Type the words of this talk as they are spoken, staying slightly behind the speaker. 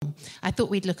I thought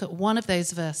we'd look at one of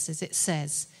those verses. It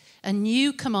says, "A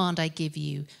new command I give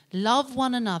you, love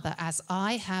one another as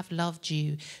I have loved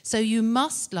you. So you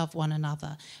must love one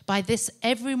another. By this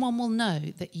everyone will know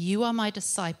that you are my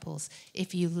disciples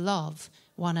if you love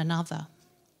one another."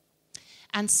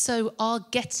 And so our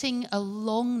getting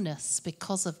alongness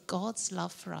because of God's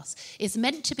love for us is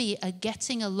meant to be a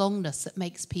getting alongness that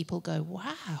makes people go,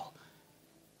 wow,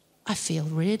 I feel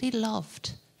really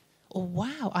loved. Or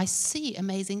wow, I see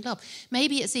amazing love.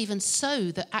 Maybe it's even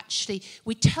so that actually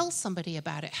we tell somebody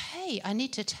about it. Hey, I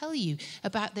need to tell you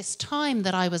about this time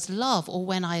that I was loved or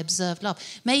when I observed love.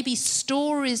 Maybe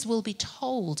stories will be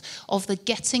told of the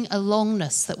getting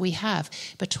alongness that we have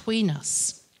between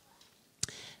us.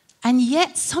 And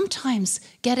yet sometimes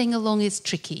getting along is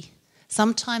tricky.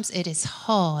 Sometimes it is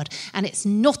hard, and it's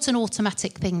not an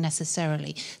automatic thing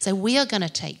necessarily. So we are going to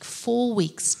take 4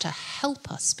 weeks to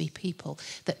help us be people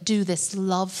that do this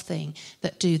love thing,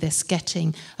 that do this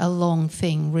getting along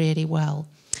thing really well.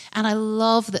 And I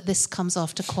love that this comes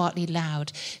after Quietly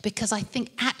Loud, because I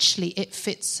think actually it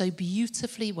fits so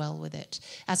beautifully well with it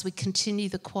as we continue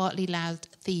the Quietly Loud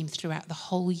theme throughout the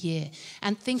whole year,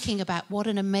 and thinking about what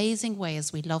an amazing way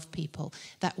as we love people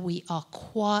that we are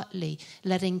quietly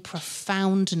letting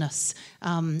profoundness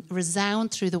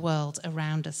resound through the world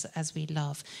around us as we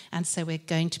love. And so we're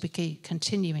going to be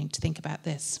continuing to think about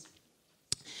this.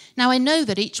 Now, I know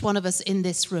that each one of us in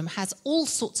this room has all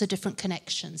sorts of different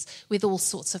connections with all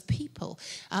sorts of people.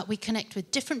 We connect with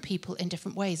different people in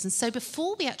different ways. And so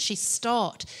before we actually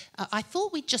start, I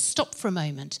thought we'd just stop for a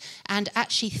moment and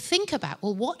actually think about,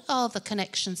 well, what are the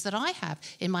connections that I have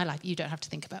in my life? You don't have to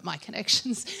think about my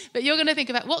connections, but you're going to think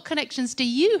about what connections do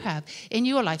you have in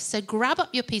your life. So grab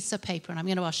up your piece of paper, and I'm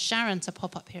going to ask Sharon to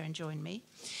pop up here and join me.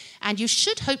 And you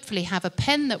should hopefully have a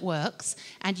pen that works,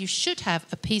 and you should have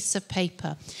a piece of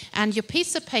paper. And your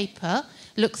piece of paper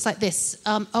looks like this.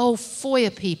 Foyer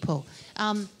people.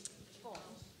 Can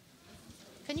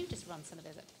you just run some of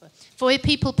those up? Foyer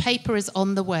people, paper is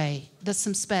on the way. There's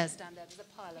some spares down there. There's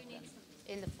a pile of them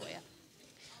in the foyer.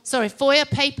 Sorry, foyer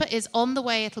paper is on the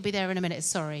way. It'll be there in a minute.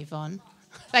 Sorry, Yvonne.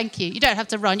 Thank you. You don't have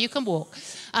to run, you can walk.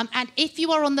 And if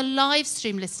you are on the live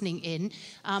stream listening in,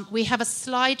 we have a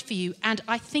slide for you, and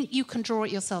I think you can draw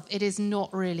it yourself. It is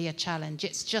not really a challenge.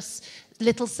 It's just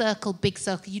little circle, big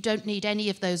circle. You don't need any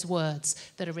of those words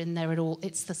that are in there at all.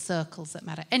 It's the circles that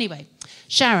matter. Anyway,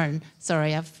 Sharon,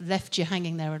 sorry, I've left you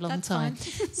hanging there a long time.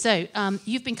 So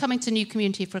you've been coming to New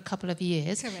Community for a couple of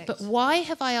years. Correct. But why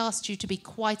have I asked you to be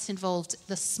quite involved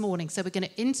this morning? So we're going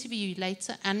to interview you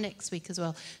later and next week as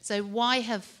well. So why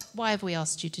have we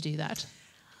asked you to do that?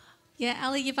 Yeah,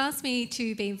 Ali, you've asked me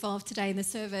to be involved today in the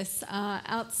service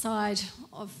outside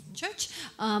of church.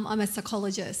 I'm a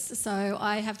psychologist, so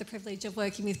I have the privilege of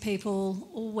working with people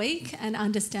all week and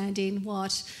understanding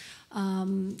what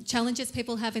challenges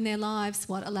people have in their lives,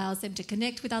 what allows them to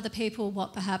connect with other people,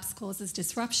 what perhaps causes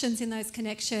disruptions in those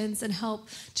connections, and help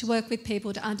to work with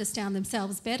people to understand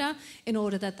themselves better in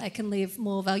order that they can live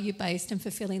more value-based and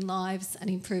fulfilling lives and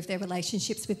improve their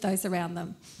relationships with those around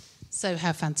them. So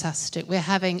how fantastic. We're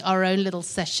having our own little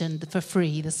session for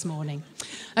free this morning.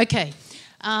 Okay,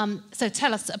 so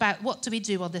tell us about what do we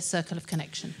do on this circle of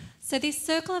connection? So this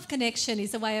circle of connection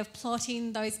is a way of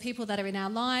plotting those people that are in our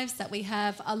lives that we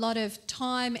have a lot of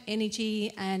time,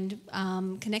 energy and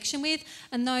connection with,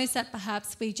 and those that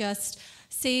perhaps we just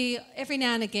see every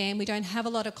now and again, we don't have a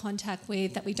lot of contact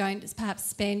with, that we don't perhaps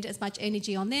spend as much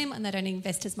energy on them, and they don't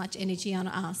invest as much energy on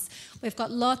us. We've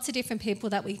got lots of different people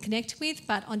that we connect with,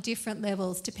 but on different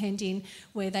levels depending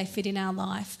where they fit in our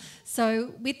life.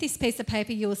 So with this piece of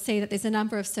paper, you'll see that there's a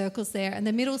number of circles there, and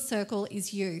the middle circle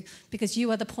is you, because you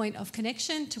are the point of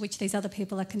connection to which these other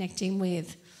people are connecting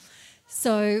with.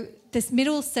 So this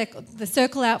middle circle, the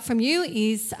circle out from you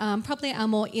is probably our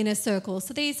more inner circle.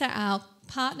 So these are our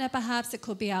partner, perhaps. It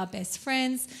could be our best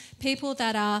friends, people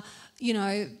that are,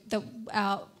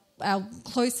 our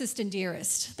closest and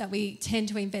dearest, that we tend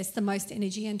to invest the most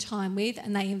energy and time with,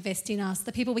 and they invest in us.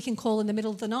 The people we can call in the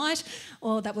middle of the night,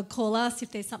 or that would call us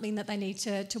if there's something that they need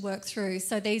to work through.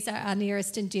 So these are our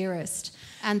nearest and dearest.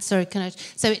 And sorry,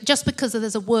 so just because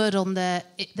there's a word on there,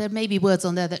 there may be words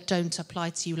on there that don't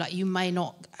apply to you, like you may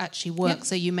not actually work, yep.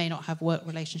 So you may not have work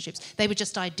relationships. They were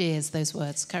just ideas, those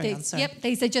words. Carry on, sorry. Yep,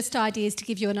 these are just ideas to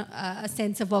give you a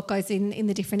sense of what goes in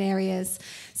the different areas.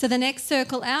 So the next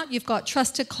circle out, you've got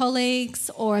trusted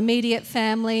colleagues or immediate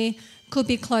family, could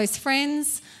be close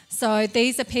friends. So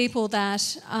these are people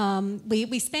that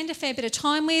we spend a fair bit of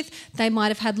time with. They might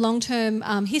have had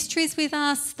long-term histories with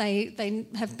us. They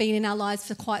have been in our lives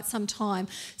for quite some time.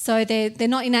 So they're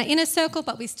not in our inner circle,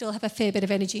 but we still have a fair bit of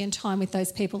energy and time with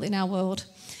those people in our world.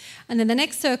 And then the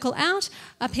next circle out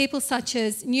are people such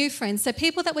as new friends, so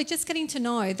people that we're just getting to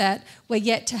know that we're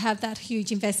yet to have that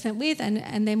huge investment with,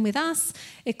 and then with us.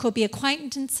 It could be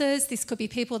acquaintances. This could be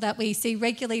people that we see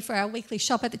regularly for our weekly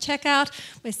shop at the checkout.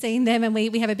 We're seeing them and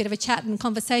we have a bit of a chat and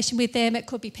conversation with them. It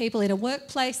could be people in a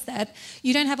workplace that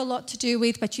you don't have a lot to do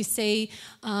with, but you see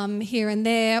here and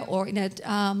there, or in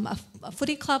a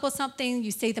footy club or something.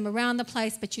 You see them around the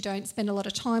place, but you don't spend a lot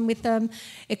of time with them.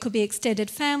 It could be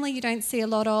extended family you don't see a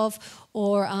lot of,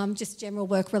 or just general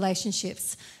work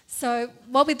relationships. So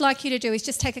what we'd like you to do is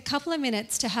just take a couple of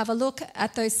minutes to have a look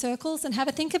at those circles and have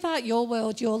a think about your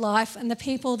world, your life, and the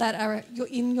people that are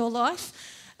in your life.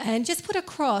 And just put a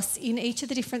cross in each of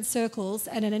the different circles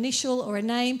and an initial or a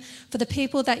name for the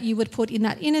people that you would put in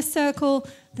that inner circle,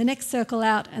 the next circle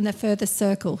out, and the furthest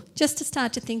circle, just to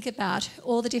start to think about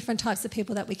all the different types of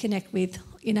people that we connect with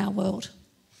in our world.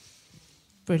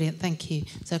 Brilliant, thank you.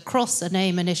 So cross, a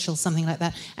name, initial, something like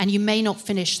that. And you may not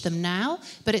finish them now,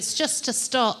 but it's just to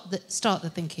start the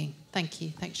thinking. Thank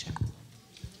you. Thanks, Sharon.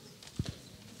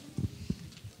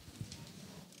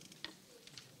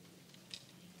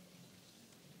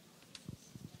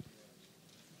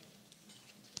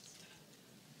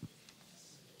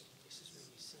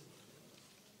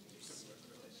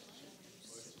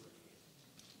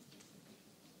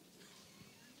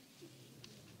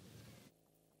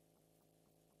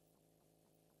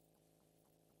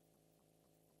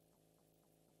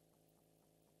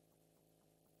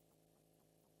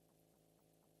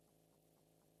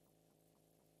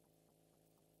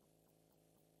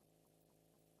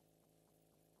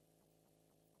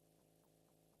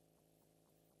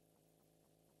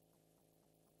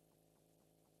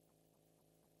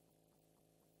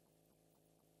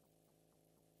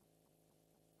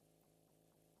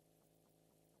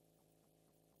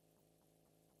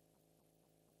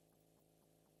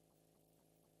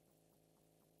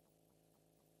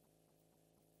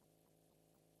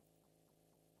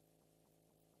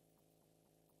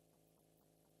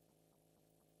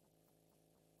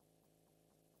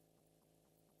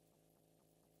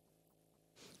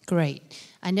 Great.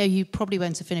 I know you probably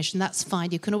won't have finished, and that's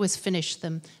fine. You can always finish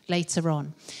them later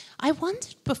on. I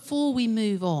wondered, before we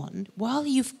move on, while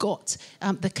you've got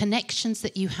the connections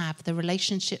that you have, the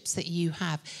relationships that you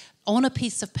have, on a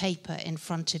piece of paper in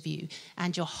front of you,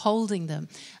 and you're holding them,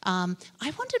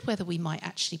 I wondered whether we might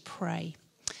actually pray.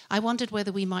 I wondered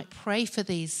whether we might pray for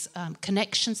these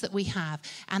connections that we have,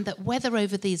 and that whether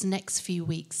over these next few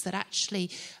weeks that actually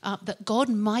that God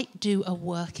might do a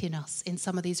work in us in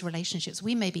some of these relationships.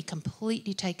 We may be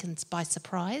completely taken by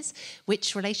surprise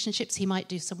which relationships he might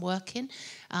do some work in.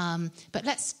 But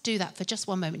let's do that for just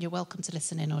one moment. You're welcome to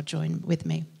listen in or join with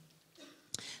me.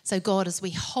 So God, as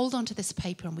we hold on to this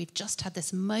paper and we've just had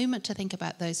this moment to think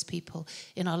about those people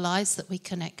in our lives that we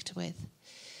connect with,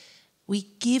 we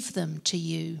give them to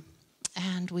you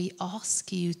and we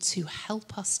ask you to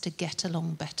help us to get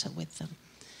along better with them.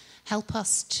 Help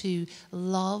us to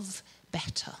love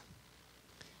better.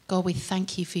 God, we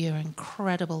thank you for your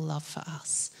incredible love for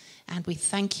us. And we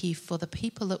thank you for the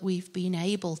people that we've been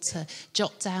able to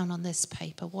jot down on this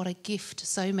paper. What a gift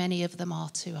so many of them are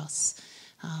to us.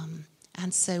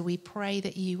 And so we pray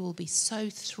that you will be so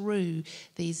through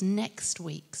these next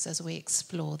weeks as we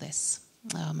explore this.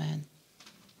 Amen.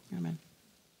 Amen.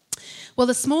 Well,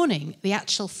 this morning, the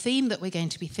actual theme that we're going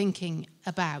to be thinking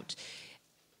about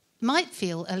might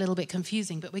feel a little bit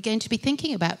confusing, but we're going to be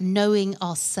thinking about knowing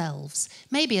ourselves.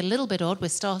 Maybe a little bit odd.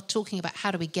 We'll start talking about how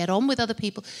do we get on with other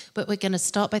people, but we're going to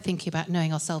start by thinking about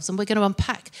knowing ourselves, and we're going to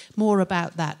unpack more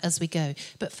about that as we go.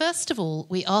 But first of all,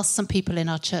 we asked some people in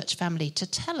our church family to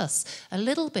tell us a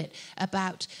little bit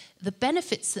about the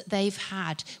benefits that they've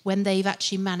had when they've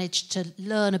actually managed to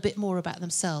learn a bit more about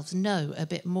themselves, know a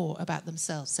bit more about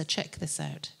themselves. So check this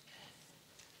out.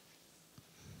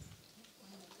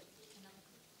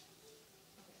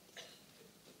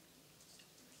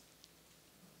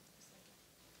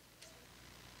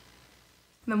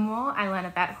 The more I learn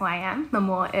about who I am, the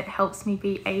more it helps me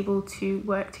be able to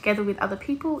work together with other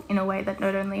people in a way that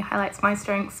not only highlights my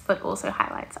strengths, but also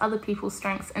highlights other people's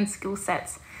strengths and skill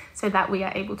sets, so that we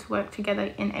are able to work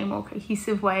together in a more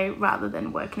cohesive way rather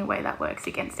than work in a way that works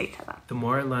against each other. The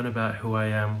more I learn about who I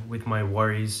am with my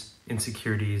worries,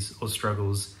 insecurities, or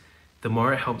struggles, the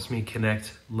more it helps me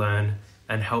connect, learn,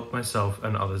 and help myself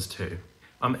and others too.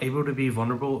 I'm able to be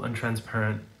vulnerable and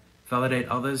transparent, validate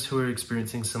others who are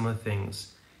experiencing similar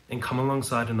things, and come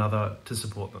alongside another to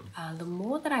support them. The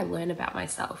more that I learn about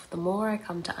myself, the more I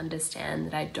come to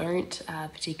understand that I don't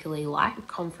particularly like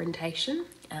confrontation,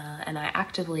 and I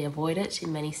actively avoid it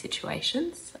in many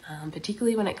situations,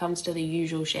 particularly when it comes to the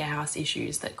usual share house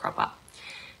issues that crop up.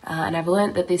 And I've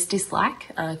learned that this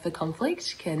dislike for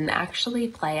conflict can actually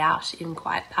play out in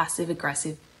quite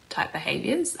passive-aggressive type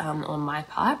behaviours on my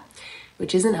part,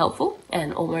 which isn't helpful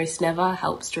and almost never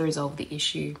helps to resolve the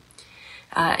issue.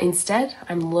 Instead,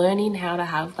 I'm learning how to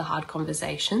have the hard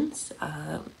conversations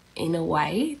in a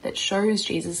way that shows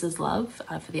Jesus' love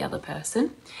for the other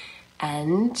person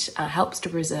and helps to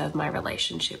preserve my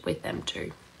relationship with them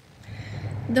too.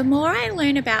 The more I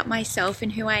learn about myself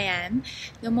and who I am,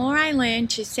 the more I learn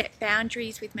to set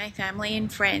boundaries with my family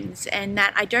and friends, and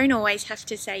that I don't always have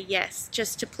to say yes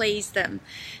just to please them,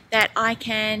 that I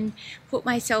can put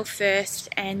myself first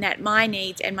and that my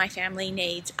needs and my family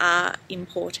needs are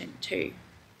important too.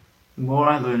 The more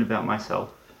I learn about myself,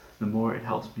 the more it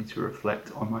helps me to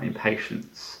reflect on my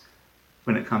impatience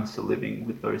when it comes to living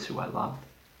with those who I love.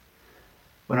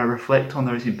 When I reflect on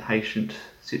those impatient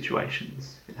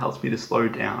situations, it helps me to slow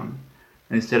down,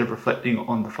 and instead of reflecting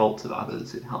on the faults of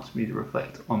others, it helps me to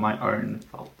reflect on my own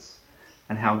faults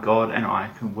and how God and I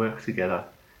can work together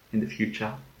in the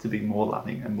future to be more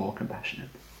loving and more compassionate.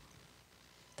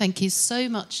 Thank you so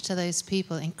much to those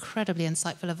people. Incredibly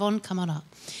insightful. Yvonne, come on up.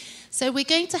 So we're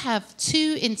going to have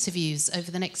 2 interviews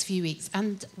over the next few weeks,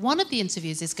 and one of the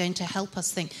interviews is going to help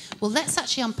us think, well, let's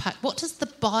actually unpack, what does the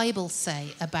Bible say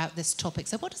about this topic?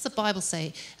 So what does the Bible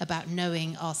say about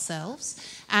knowing ourselves?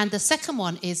 And the second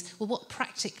one is, well, what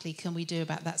practically can we do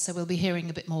about that? So we'll be hearing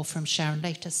a bit more from Sharon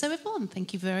later. So Yvonne,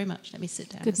 thank you very much. Let me sit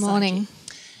down. Good morning.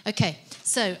 Okay,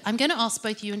 so I'm going to ask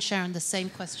both you and Sharon the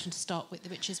same question to start with,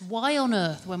 which is why on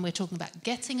earth, when we're talking about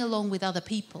getting along with other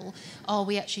people, are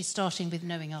we actually starting with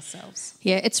knowing ourselves?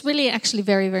 Yeah, it's really actually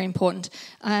very, very important.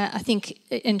 I think,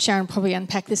 and Sharon probably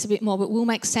unpack this a bit more, but we'll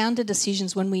make sounder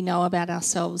decisions when we know about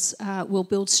ourselves. We'll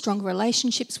build stronger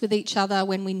relationships with each other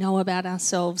when we know about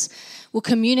ourselves. We'll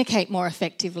communicate more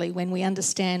effectively when we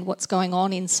understand what's going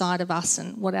on inside of us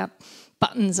and what our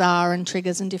buttons are and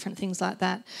triggers and different things like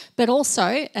that. But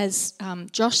also, as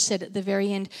Josh said at the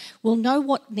very end, we'll know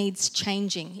what needs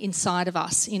changing inside of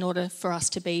us in order for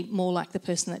us to be more like the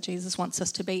person that Jesus wants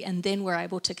us to be, and then we're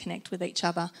able to connect with each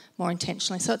other more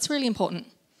intentionally. So it's really important.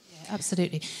 Yeah,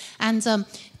 absolutely. And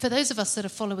for those of us that are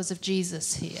followers of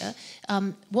Jesus here,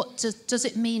 what does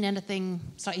it mean anything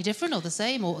slightly different or the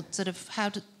same, or sort of how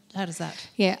does that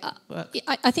work?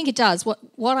 I think it does.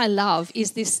 What I love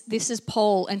is this is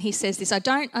Paul, and he says this: I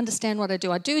don't understand what I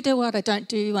do. I do what I don't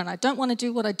do, and I don't want to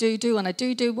do what I do, and I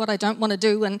do what I don't want to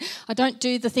do, and I don't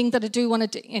do the thing that I do want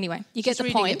to do. Anyway, you get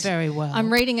the point. Reading it very well.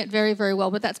 I'm reading it very, very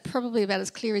well, but that's probably about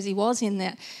as clear as he was in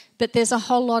that. But there's a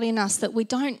whole lot in us that we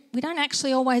don't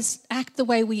actually always act the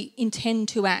way we intend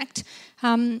to act.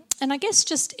 And I guess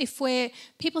just if we're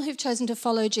people who've chosen to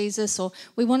follow Jesus, or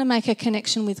we want to make a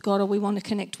connection with God, or we want to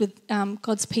connect with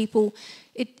God's people,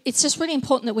 it's just really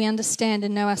important that we understand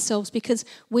and know ourselves, because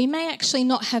we may actually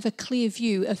not have a clear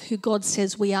view of who God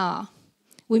says we are.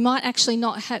 We might actually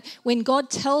not have, when God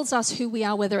tells us who we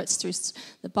are, whether it's through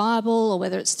the Bible or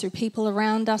whether it's through people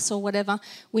around us or whatever,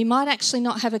 we might actually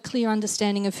not have a clear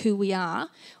understanding of who we are,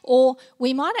 or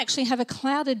we might actually have a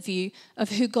clouded view of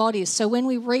who God is. So when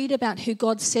we read about who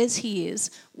God says he is,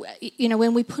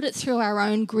 when we put it through our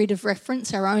own grid of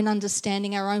reference, our own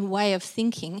understanding, our own way of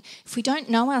thinking, if we don't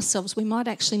know ourselves, we might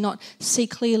actually not see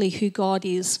clearly who God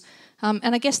is.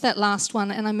 And I guess that last one,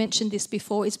 and I mentioned this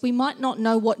before, is we might not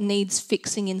know what needs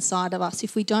fixing inside of us.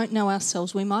 If we don't know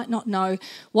ourselves, we might not know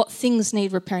what things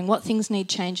need repairing, what things need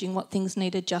changing, what things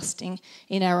need adjusting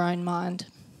in our own mind.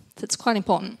 So it's quite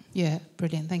important. Yeah,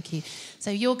 brilliant. Thank you. So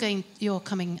you're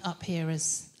coming up here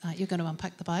as you're going to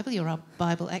unpack the Bible. You're our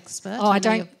Bible expert. Oh, I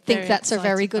don't think that's a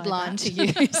very good line to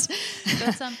use.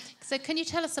 But, so can you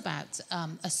tell us about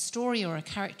a story or a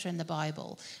character in the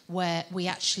Bible where we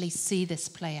actually see this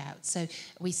play out? So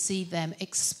we see them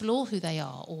explore who they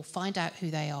are or find out who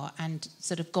they are, and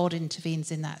sort of God intervenes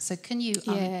in that. So can you...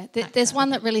 there's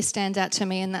one that really stands out to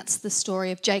me, and that's the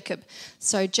story of Jacob.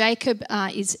 So Jacob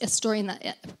is a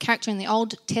character in the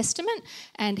Old Testament,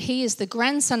 and he is the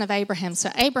grandson of Abraham. So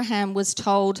Abraham was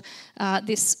told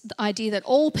this idea that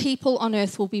all people on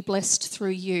earth will be blessed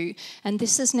through you. And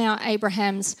this is now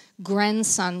Abraham's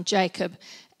grandson, Jacob.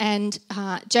 And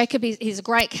Jacob is a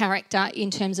great character in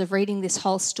terms of reading this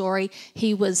whole story.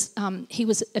 He was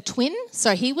a twin,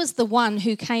 so he was the one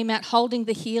who came out holding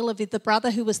the heel of the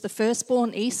brother who was the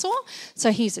firstborn, Esau.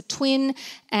 So he's a twin,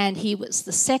 and he was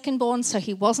the secondborn, so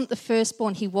he wasn't the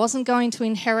firstborn. He wasn't going to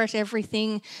inherit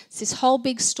everything. It's this whole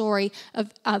big story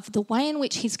of the way in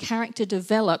which his character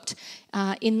developed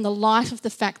in the light of the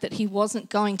fact that he wasn't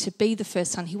going to be the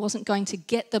first son. He wasn't going to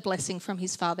get the blessing from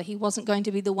his father. He wasn't going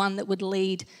to be the one that would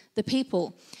lead the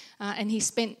people. And he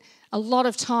spent a lot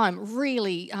of time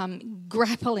really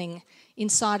grappling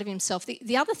inside of himself.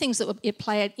 The other things that it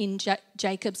played in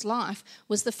Jacob's life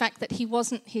was the fact that he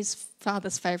wasn't his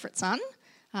father's favourite son.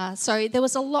 So there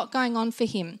was a lot going on for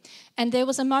him. And there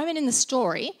was a moment in the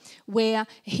story where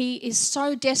he is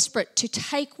so desperate to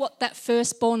take what that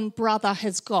firstborn brother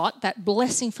has got, that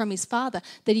blessing from his father,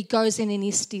 that he goes in and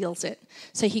he steals it.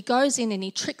 So he goes in and he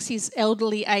tricks his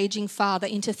elderly, aging father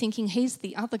into thinking he's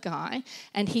the other guy,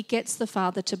 and he gets the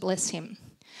father to bless him.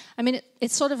 I mean,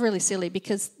 it's sort of really silly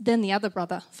because then the other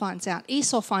brother finds out.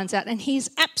 Esau finds out, and he's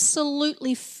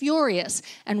absolutely furious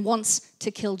and wants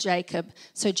to kill Jacob.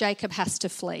 So Jacob has to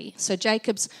flee. So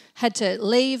Jacob's had to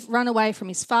leave, run away from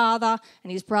his father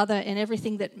and his brother and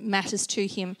everything that matters to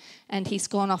him, and he's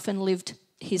gone off and lived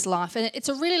his life. And it's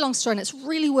a really long story, and it's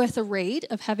really worth a read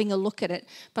of having a look at it.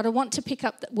 But I want to pick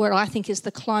up what I think is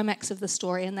the climax of the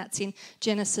story, and that's in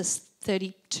Genesis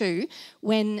 32,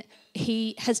 when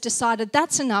he has decided,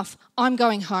 that's enough, I'm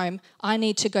going home, I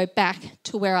need to go back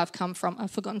to where I've come from. I've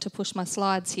forgotten to push my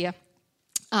slides here.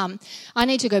 I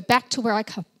need to go back to where I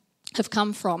have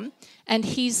come from, and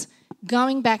he's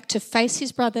going back to face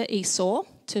his brother Esau,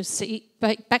 to see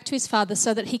back to his father,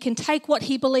 so that he can take what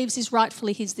he believes is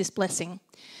rightfully his, this blessing.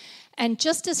 And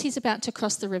just as he's about to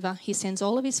cross the river, he sends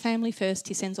all of his family first,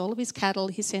 he sends all of his cattle,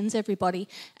 he sends everybody,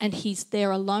 and he's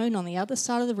there alone on the other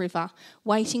side of the river,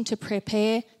 waiting to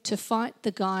prepare to fight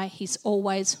the guy he's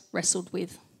always wrestled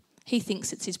with. He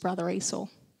thinks it's his brother Esau.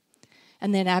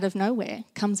 And then out of nowhere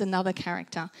comes another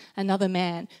character, another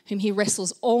man, whom he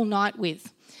wrestles all night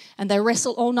with. And they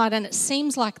wrestle all night, and it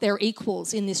seems like they're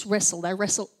equals in this wrestle. They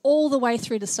wrestle all the way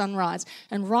through to sunrise.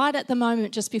 And right at the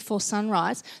moment, just before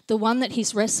sunrise, the one that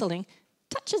he's wrestling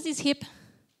touches his hip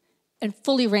and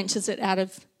fully wrenches it out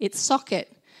of its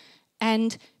socket,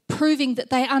 and proving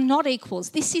that they are not equals.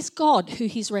 This is God who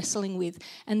he's wrestling with.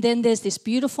 And then there's this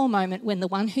beautiful moment when the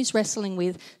one who's wrestling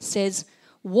with says,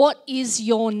 "What is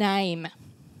your name?"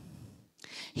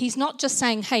 He's not just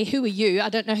saying, "Hey, who are you? I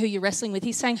don't know who you're wrestling with."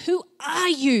 He's saying, "Who are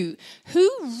you?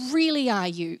 Who really are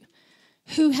you?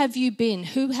 Who have you been?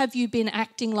 Who have you been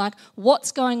acting like?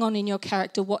 What's going on in your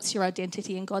character? What's your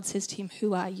identity?" And God says to him,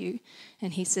 "Who are you?"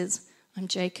 And he says, "I'm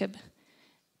Jacob."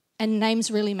 And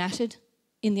names really mattered.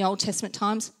 In the Old Testament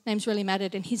times, names really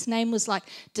mattered. And his name was like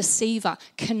deceiver,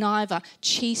 conniver,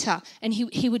 cheater. And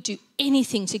he would do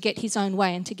anything to get his own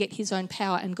way and to get his own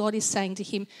power. And God is saying to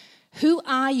him, "Who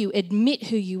are you? Admit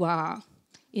who you are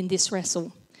in this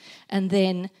wrestle." And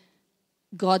then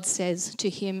God says to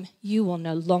him, "You will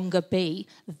no longer be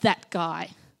that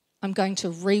guy. I'm going to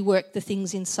rework the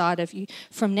things inside of you.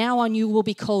 From now on, you will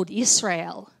be called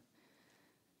Israel,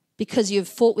 because you've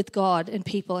fought with God and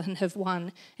people and have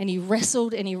won." And he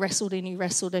wrestled and he wrestled and he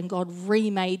wrestled, and God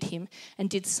remade him and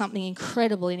did something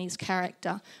incredible in his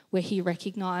character, where he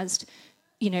recognised,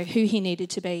 who he needed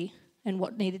to be and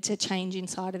what needed to change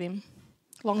inside of him.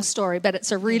 Long story, but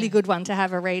it's a really good one to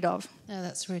have a read of. No,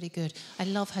 that's really good. I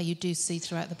love how you do see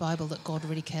throughout the Bible that God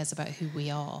really cares about who we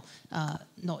are,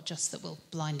 not just that we'll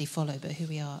blindly follow, but who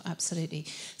we are. Absolutely.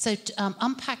 So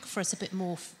unpack for us a bit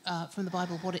more from the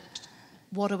Bible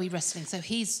what are we wrestling? So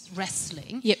he's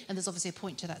wrestling, yep. And there's obviously a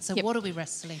point to that. So yep. What are we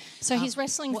wrestling? So he's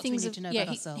wrestling things of about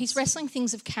ourselves? He's wrestling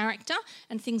things of character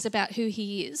and things about who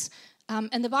he is.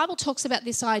 And the Bible talks about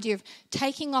this idea of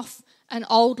taking off an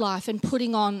old life and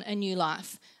putting on a new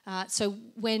life. So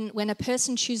when a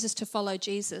person chooses to follow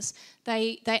Jesus,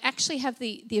 they actually have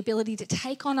the ability to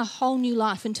take on a whole new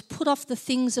life and to put off the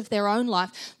things of their own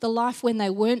life, the life when they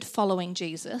weren't following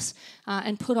Jesus,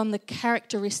 and put on the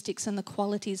characteristics and the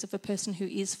qualities of a person who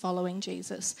is following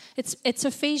Jesus. It's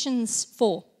Ephesians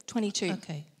 4:22.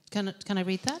 Okay. Can I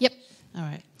read that? Yep. All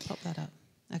right. Pop that up.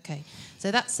 Okay.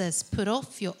 So that says, "Put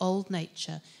off your old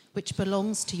nature, which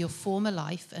belongs to your former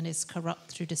life and is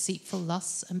corrupt through deceitful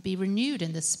lusts, and be renewed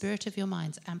in the spirit of your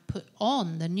minds, and put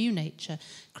on the new nature,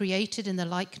 created in the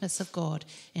likeness of God,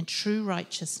 in true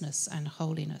righteousness and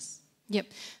holiness." Yep.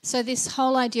 So this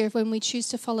whole idea of when we choose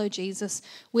to follow Jesus,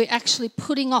 we're actually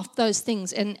putting off those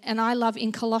things. And I love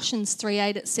in Colossians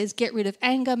 3:8, it says, "Get rid of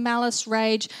anger, malice,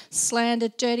 rage, slander,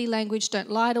 dirty language,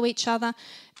 don't lie to each other,"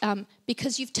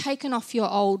 because you've taken off your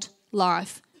old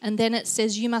life. And then it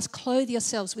says you must clothe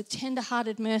yourselves with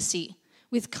tender-hearted mercy,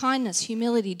 with kindness,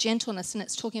 humility, gentleness. And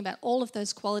it's talking about all of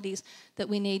those qualities that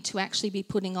we need to actually be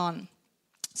putting on.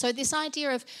 So this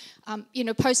idea of,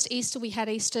 post-Easter, we had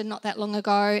Easter not that long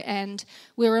ago, and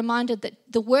we're reminded that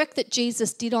the work that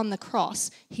Jesus did on the cross,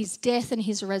 his death and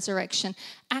his resurrection,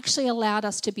 actually allowed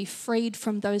us to be freed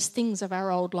from those things of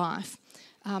our old life.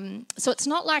 So it's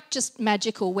not like just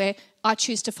magical where I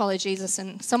choose to follow Jesus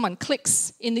and someone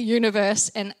clicks in the universe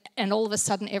and all of a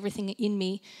sudden everything in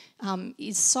me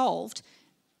is solved.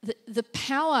 The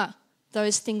power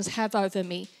those things have over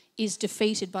me is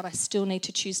defeated, but I still need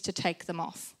to choose to take them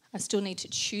off. I still need to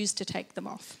choose to take them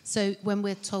off. So when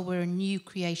we're told we're a new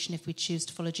creation if we choose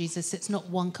to follow Jesus, it's not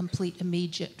one complete,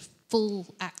 immediate,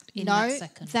 full act in that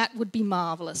second. No, that would be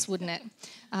marvellous, wouldn't it?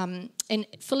 And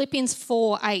Philippians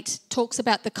 4:8 talks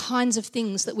about the kinds of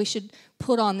things that we should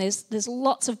put on. There's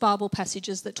lots of Bible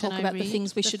passages that talk about the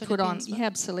things we should put on. Yeah,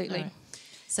 absolutely. Right.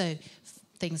 So,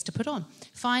 things to put on.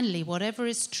 Finally, whatever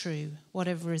is true,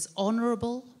 whatever is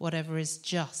honourable, whatever is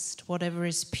just, whatever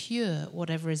is pure,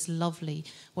 whatever is lovely,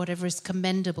 whatever is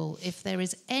commendable, if there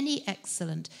is any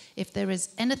excellent, if there is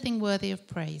anything worthy of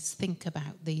praise, think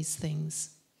about these things.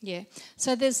 Yeah.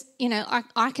 So there's,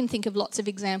 I can think of lots of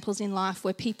examples in life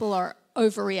where people are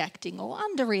overreacting or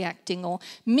underreacting or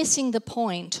missing the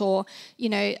point or,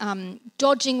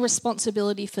 dodging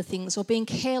responsibility for things or being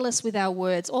careless with our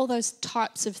words, all those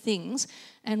types of things.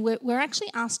 And we're actually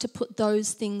asked to put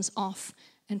those things off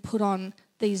and put on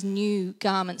these new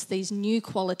garments, these new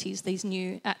qualities, these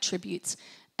new attributes.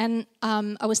 And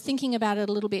I was thinking about it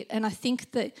a little bit, and I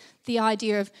think that the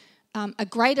idea of a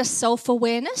greater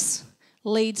self-awareness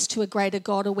leads to a greater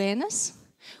God awareness,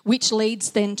 which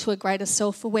leads then to a greater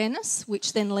self-awareness,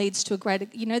 which then leads to a greater,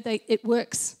 it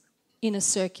works in a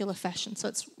circular fashion. So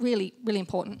it's really, really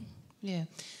important. Yeah.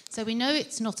 So we know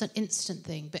it's not an instant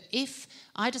thing, but if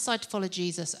I decide to follow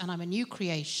Jesus and I'm a new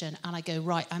creation and I go,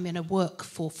 right, I'm going to work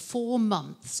for 4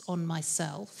 months on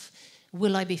myself,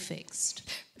 will I be fixed?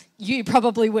 You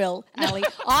probably will, Ali.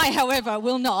 I, however,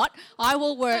 will not. I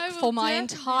will work for my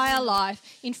entire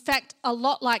life. In fact, a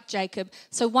lot like Jacob.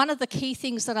 So one of the key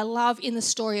things that I love in the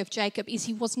story of Jacob is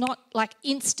he was not like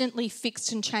instantly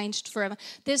fixed and changed forever.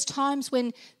 There's times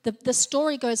when the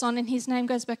story goes on and his name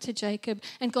goes back to Jacob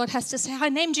and God has to say, I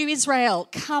named you Israel.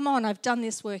 Come on, I've done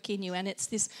this work in you. And it's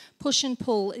this push and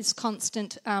pull is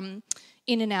constant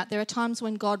in and out. There are times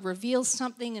when God reveals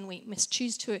something and we must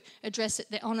choose to address it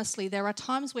honestly. There are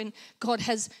times when God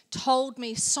has told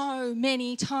me so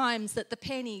many times that the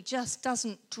penny just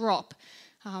doesn't drop.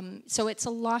 So it's a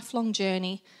lifelong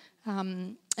journey,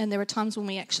 and there are times when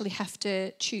we actually have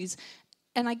to choose.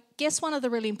 And I guess one of the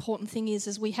really important things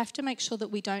is we have to make sure that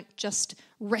we don't just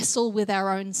wrestle with our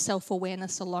own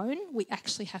self-awareness alone. We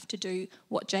actually have to do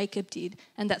what Jacob did,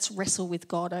 and that's wrestle with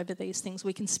God over these things.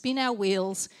 We can spin our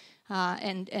wheels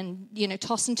and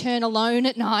toss and turn alone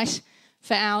at night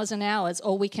for hours and hours,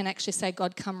 or we can actually say,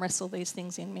 God, come wrestle these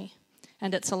things in me.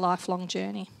 And it's a lifelong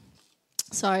journey.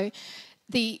 So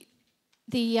the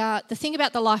thing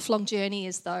about the lifelong journey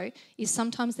is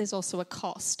sometimes there's also a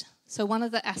cost. So one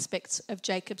of the aspects of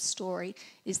Jacob's story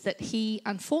is that he,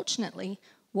 unfortunately,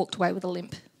 walked away with a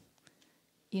limp.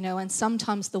 And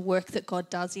sometimes the work that God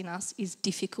does in us is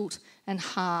difficult and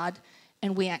hard,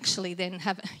 and we actually then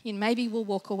have, maybe we'll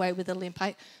walk away with a limp.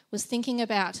 I was thinking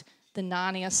about the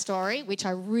Narnia story, which I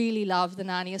really love, the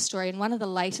Narnia story. And one of the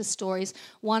later stories,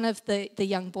 one of the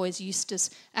young boys,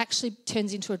 Eustace, actually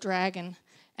turns into a dragon.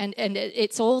 And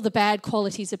it's all the bad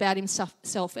qualities about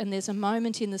himself. And there's a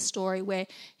moment in the story where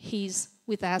he's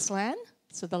with Aslan,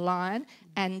 so the lion,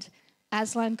 and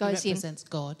Aslan goes in.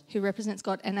 Who represents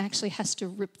God, and actually has to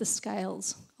rip the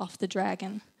scales off the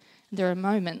dragon. And there are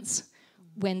moments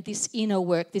when this inner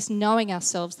work, this knowing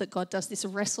ourselves that God does, this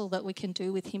wrestle that we can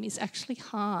do with him is actually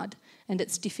hard and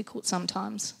it's difficult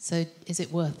sometimes. So is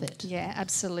it worth it? Yeah,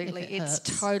 absolutely. It's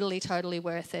totally, totally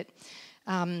worth it.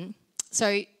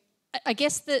 So I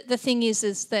guess the thing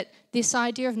is that this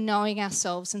idea of knowing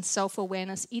ourselves and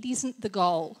self-awareness, it isn't the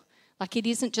goal. Like it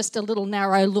isn't just a little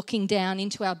narrow looking down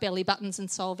into our belly buttons and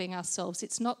solving ourselves.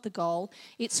 It's not the goal.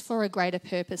 It's for a greater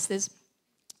purpose. There's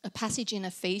a passage in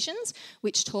Ephesians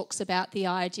which talks about the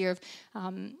idea of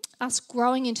us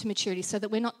growing into maturity so that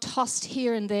we're not tossed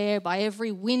here and there by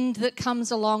every wind that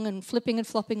comes along and flipping and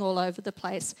flopping all over the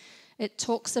place. It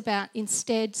talks about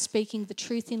instead speaking the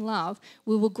truth in love,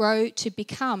 we will grow to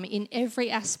become in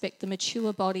every aspect the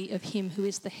mature body of him who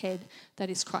is the head, that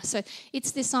is Christ. So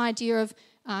it's this idea of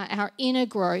our inner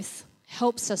growth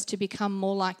helps us to become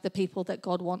more like the people that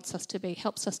God wants us to be,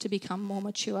 helps us to become more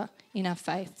mature in our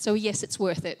faith. So yes, it's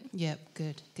worth it. Yeah,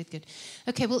 good.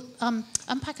 Okay, well,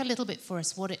 unpack a little bit for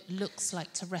us what it looks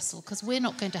like to wrestle, because we're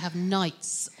not going to have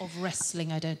nights of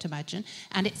wrestling, I don't imagine,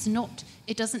 and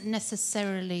it doesn't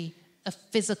necessarily a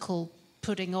physical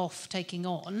putting off taking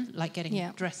on, like getting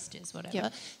Yeah. dressed is, whatever. Yeah.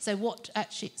 So what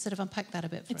actually, sort of unpack that a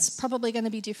bit for It's us. probably going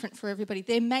to be different for everybody.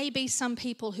 There may be some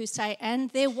people who say, and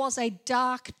there was a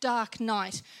dark, dark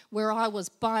night where I was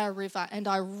by a river and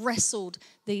I wrestled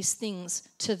these things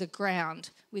to the ground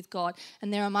with God.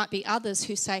 And there might be others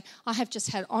who say, I have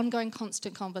just had ongoing,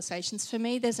 constant conversations. For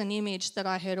me, there's an image that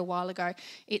I heard a while ago.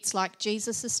 It's like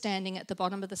Jesus is standing at the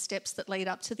bottom of the steps that lead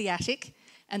up to the attic,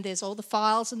 and there's all the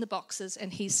files and the boxes,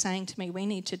 and he's saying to me, we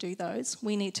need to do those.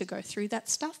 We need to go through that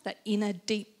stuff, that inner,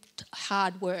 deep,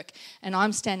 hard work. And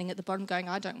I'm standing at the bottom going,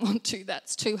 I don't want to.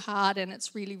 That's too hard and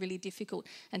it's really, really difficult.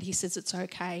 And he says, it's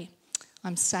okay.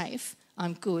 I'm safe.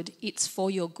 I'm good. It's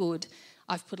for your good.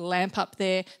 I've put a lamp up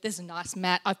there. There's a nice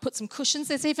mat. I've put some cushions.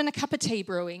 There's even a cup of tea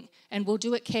brewing. And we'll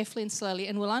do it carefully and slowly,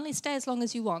 and we'll only stay as long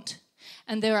as you want.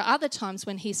 And there are other times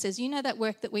when he says, you know that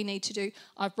work that we need to do?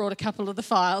 I've brought a couple of the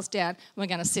files down. We're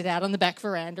going to sit out on the back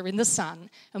veranda in the sun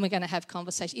and we're going to have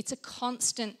conversation. It's a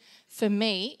constant, for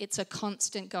me, it's a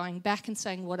constant going back and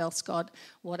saying, what else, God?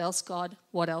 What else, God?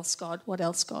 What else, God? What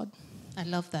else, God? I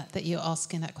love that you're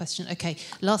asking that question. Okay,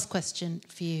 last question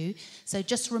for you. So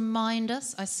just remind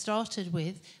us, I started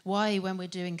with why, when we're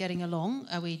doing getting along,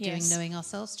 are we doing knowing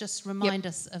ourselves? Just remind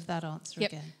us of that answer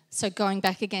again. So going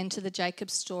back again to the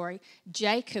Jacob story,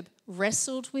 Jacob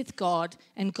wrestled with God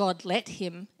and God let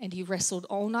him, and he wrestled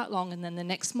all night long, and then the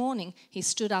next morning he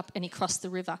stood up and he crossed the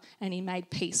river and he made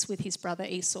peace with his brother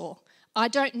Esau. I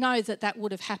don't know that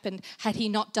would have happened had he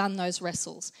not done those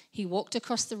wrestles. He walked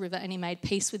across the river and he made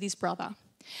peace with his brother.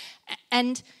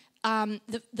 And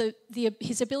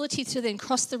his ability to then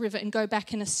cross the river and go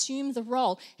back and assume the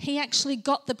role, he actually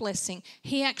got the blessing.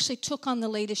 He actually took on the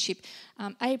leadership.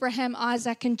 Abraham,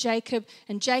 Isaac and Jacob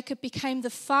became the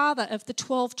father of the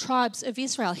 12 tribes of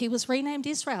Israel. He was renamed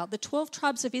Israel, the 12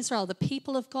 tribes of Israel, the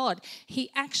people of God. He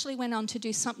actually went on to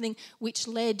do something which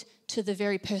led to the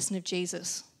very person of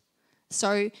Jesus.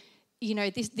 So, you know,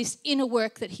 this inner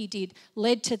work that he did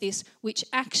led to this, which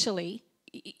actually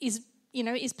is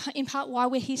in part why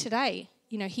we're here today.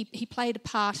 You know, he played a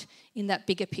part in that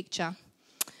bigger picture.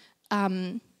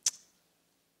 I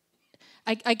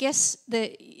guess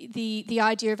the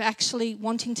idea of actually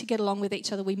wanting to get along with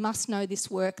each other, we must know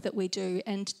this work that we do.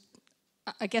 And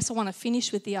I guess I want to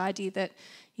finish with the idea that,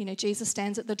 you know, Jesus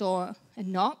stands at the door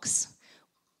and knocks.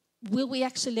 Will we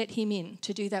actually let him in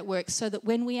to do that work so that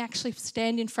when we actually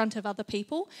stand in front of other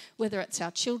people, whether it's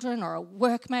our children or a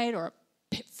workmate or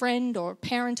a friend or a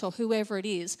parent or whoever it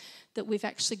is, that we've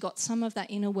actually got some of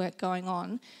that inner work going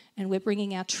on and we're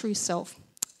bringing our true self.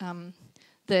 Ruth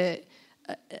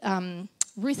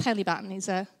Haley Barton is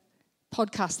a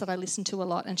podcast that I listen to a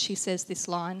lot, and she says this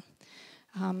line.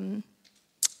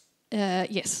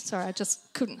 I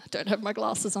just couldn't. I don't have my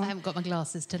glasses on. I haven't got my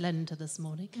glasses to lend to this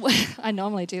morning. I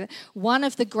normally do that. One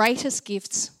of the greatest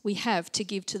gifts we have to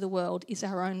give to the world is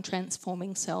our own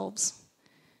transforming selves.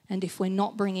 And if we're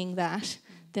not bringing that,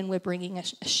 then we're bringing a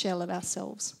shell of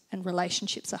ourselves, and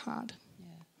relationships are hard. Yeah,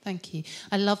 thank you.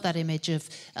 I love that image of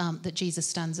that Jesus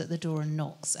stands at the door and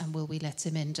knocks, and will we let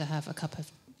him in to have a cup of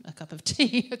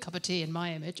tea? A cup of tea in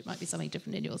my image, it might be something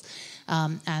different in yours,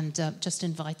 and just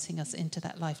inviting us into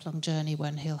that lifelong journey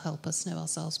when he'll help us know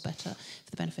ourselves better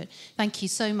for the benefit. Thank you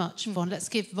so much, Vaughn. Let's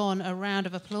give Vaughn a round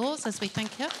of applause as we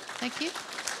thank her. Thank you.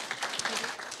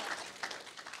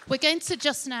 We're going to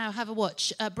just now have a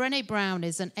watch. Brené Brown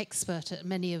is an expert at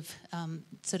many of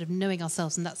sort of knowing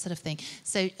ourselves and that sort of thing.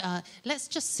 So let's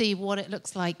just see what it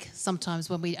looks like sometimes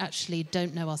when we actually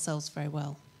don't know ourselves very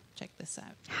well. Check this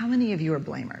out. How many of you are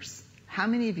blamers? How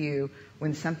many of you,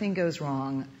 when something goes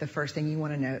wrong, the first thing you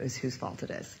want to know is whose fault it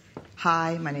is?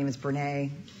 Hi, my name is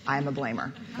Brené. I am a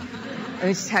blamer. Let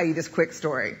me just tell you this quick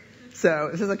story. So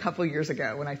this is a couple years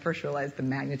ago when I first realized the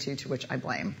magnitude to which I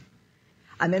blame.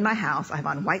 I'm in my house. I have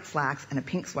on white slacks and a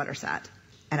pink sweater set,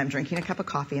 and I'm drinking a cup of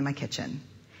coffee in my kitchen.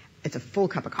 It's a full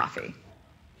cup of coffee.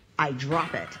 I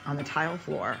drop it on the tile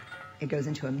floor. It goes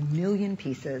into a million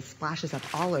pieces, splashes up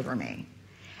all over me.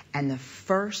 And a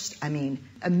millisecond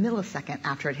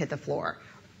after it hit the floor,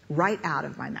 right out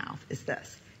of my mouth is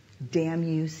this: damn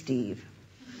you, Steve.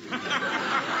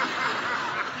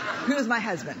 Who is my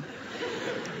husband?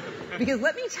 Because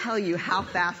let me tell you how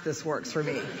fast this works for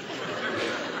me.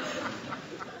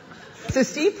 So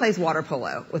Steve plays water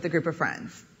polo with a group of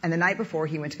friends. And the night before,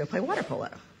 he went to go play water polo.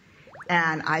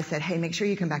 And I said, hey, make sure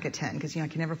you come back at 10, because, I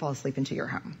can never fall asleep until you're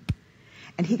home.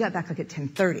 And he got back at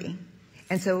 10:30.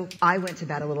 And so I went to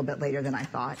bed a little bit later than I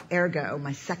thought. Ergo,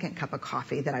 my second cup of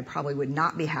coffee that I probably would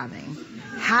not be having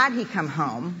had he come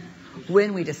home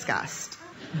when we discussed.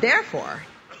 Therefore,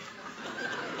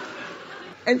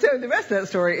 and so the rest of that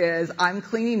story is I'm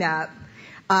cleaning up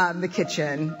the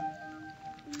kitchen,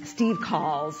 Steve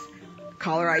calls,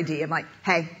 caller ID. I'm like,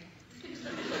 hey.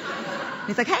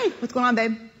 He's like, hey, what's going on,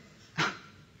 babe?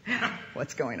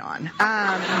 What's going on?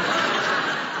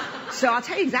 So I'll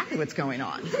tell you exactly what's going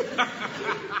on.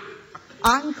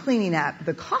 I'm cleaning up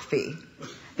the coffee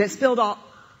that spilled all,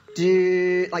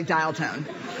 like dial tone.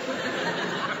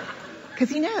 Because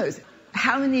he knows.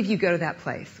 How many of you go to that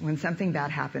place when something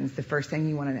bad happens, the first thing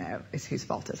you want to know is whose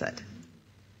fault is it?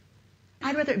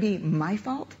 I'd rather it be my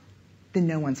fault than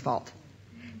no one's fault.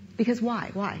 Because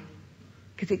why? Why?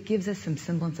 Because it gives us some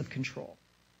semblance of control.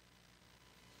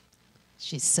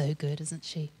 She's so good, isn't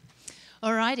she?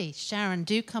 All righty, Sharon,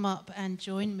 do come up and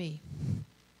join me.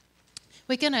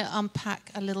 We're going to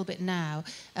unpack a little bit now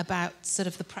about sort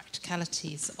of the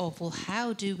practicalities of, well,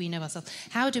 how do we know ourselves?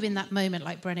 How do, in that moment,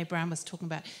 like Brené Brown was talking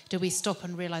about, do we stop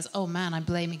and realise, oh, man, I'm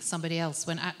blaming somebody else,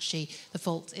 when actually the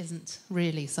fault isn't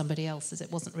really somebody else's.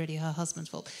 It wasn't really her husband's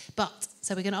fault. But,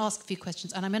 so we're going to ask a few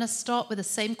questions. And I'm going to start with the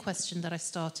same question that I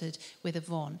started with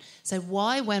Yvonne. So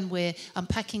why, when we're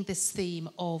unpacking this theme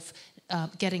of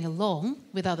getting along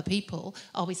with other people,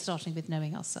 are we starting with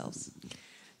knowing ourselves?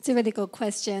 It's a really good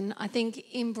question. I think,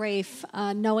 in brief,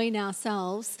 knowing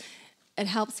ourselves, it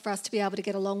helps for us to be able to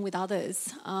get along with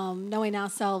others. Knowing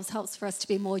ourselves helps for us to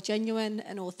be more genuine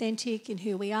and authentic in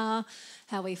who we are,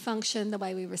 how we function, the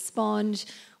way we respond.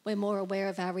 We're more aware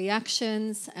of our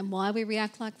reactions and why we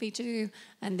react like we do,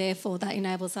 and therefore that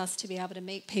enables us to be able to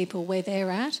meet people where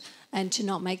they're at and to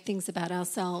not make things about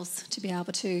ourselves, to be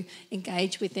able to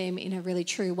engage with them in a really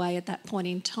true way at that point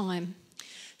in time.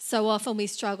 So often we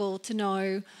struggle to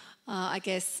know, I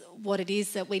guess, what it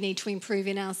is that we need to improve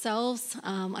in ourselves.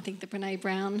 I think the Brené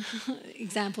Brown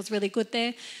example is really good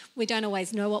there. We don't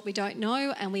always know what we don't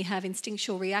know, and we have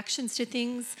instinctual reactions to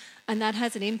things, and that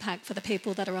has an impact for the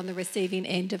people that are on the receiving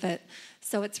end of it.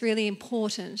 So it's really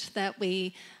important that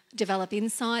we develop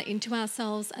insight into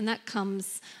ourselves, and that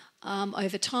comes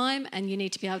over time, and you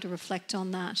need to be able to reflect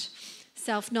on that.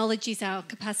 Self-knowledge is our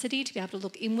capacity to be able to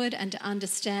look inward and to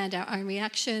understand our own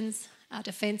reactions, our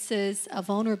defences, our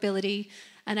vulnerability,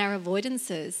 and our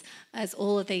avoidances, as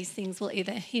all of these things will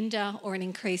either hinder or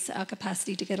increase our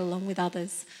capacity to get along with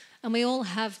others. And we all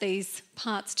have these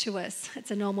parts to us. It's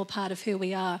a normal part of who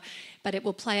we are, but it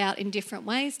will play out in different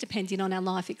ways depending on our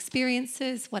life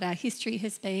experiences, what our history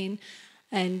has been,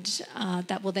 and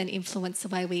that will then influence the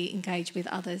way we engage with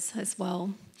others as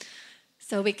well.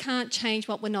 So we can't change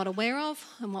what we're not aware of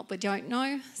and what we don't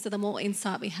know. So the more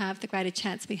insight we have, the greater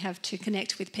chance we have to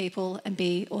connect with people and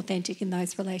be authentic in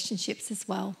those relationships as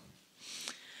well.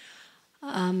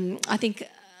 I think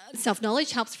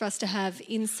self-knowledge helps for us to have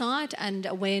insight and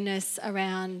awareness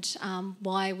around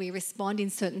why we respond in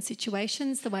certain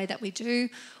situations the way that we do,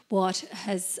 what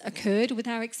has occurred with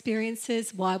our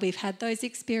experiences, why we've had those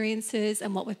experiences,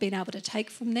 and what we've been able to take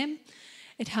from them.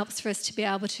 It helps for us to be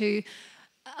able to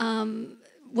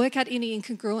work out any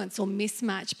incongruence or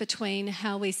mismatch between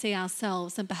how we see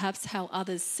ourselves and perhaps how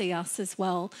others see us as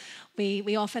well.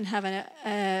 We often have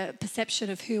a perception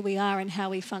of who we are and how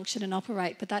we function and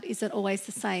operate, but that isn't always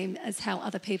the same as how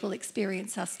other people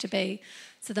experience us to be.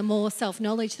 So the more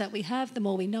self-knowledge that we have, the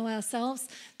more we know ourselves,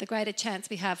 the greater chance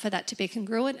we have for that to be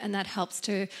congruent, and that helps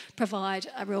to provide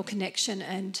a real connection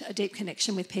and a deep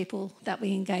connection with people that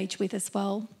we engage with as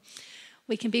well.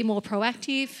 We can be more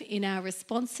proactive in our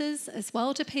responses as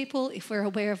well to people if we're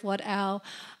aware of what our,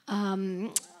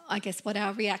 what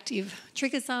our reactive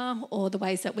triggers are or the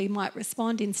ways that we might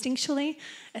respond instinctually.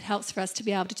 It helps for us to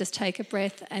be able to just take a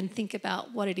breath and think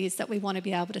about what it is that we want to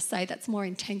be able to say that's more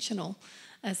intentional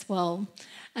as well.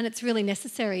 And it's really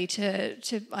necessary to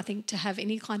have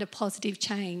any kind of positive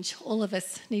change. All of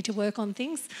us need to work on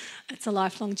things. It's a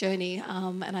lifelong journey,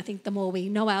 and I think the more we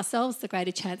know ourselves, the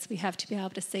greater chance we have to be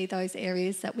able to see those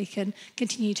areas that we can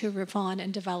continue to refine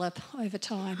and develop over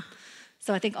time.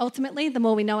 So I think ultimately, the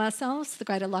more we know ourselves, the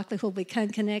greater likelihood we can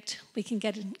connect, we can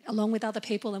get along with other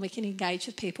people, and we can engage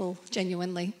with people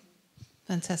genuinely.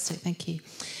 Fantastic, thank you.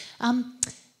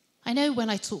 I know when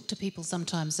I talk to people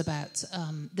sometimes about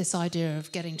this idea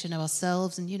of getting to know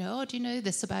ourselves and, do you know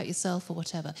this about yourself or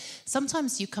whatever?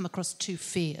 Sometimes you come across two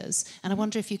fears, and I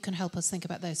wonder if you can help us think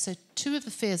about those. So two of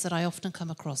the fears that I often come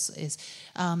across is,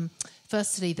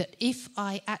 firstly, that if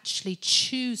I actually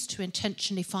choose to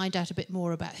intentionally find out a bit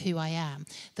more about who I am,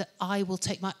 that I will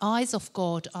take my eyes off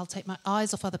God, I'll take my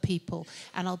eyes off other people,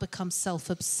 and I'll become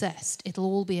self-obsessed. It'll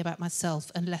all be about myself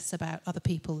and less about other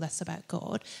people, less about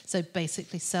God. So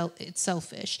basically it's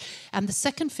selfish. And the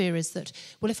second fear is that,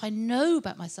 well, if I know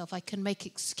about myself, I can make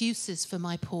excuses for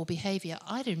my poor behaviour.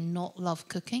 I do not love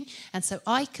cooking, and so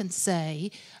I can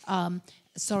say,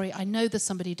 sorry, I know there's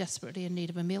somebody desperately in need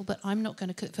of a meal, but I'm not going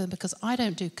to cook for them because I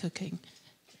don't do cooking.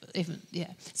 even,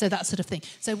 yeah. So that sort of thing.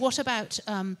 So what about,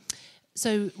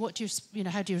 so what do you,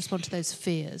 how do you respond to those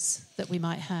fears that we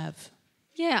might have?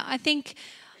 Yeah, I think,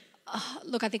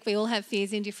 I think we all have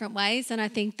fears in different ways, and I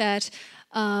think that,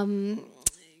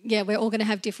 we're all going to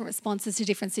have different responses to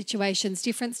different situations,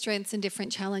 different strengths and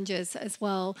different challenges as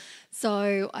well.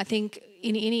 So I think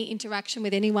in any interaction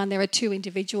with anyone, there are two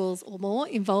individuals or more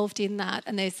involved in that,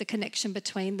 and there's a connection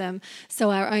between them.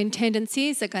 So our own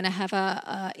tendencies are going to have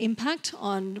a impact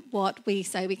on what we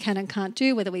say we can and can't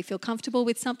do, whether we feel comfortable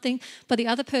with something, but the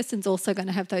other person's also going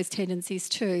to have those tendencies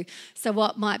too. So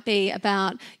what might be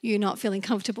about you not feeling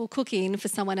comfortable cooking, for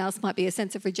someone else might be a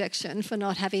sense of rejection for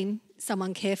not having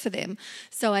someone care for them.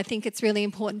 So I think it's really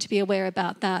important to be aware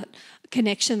about that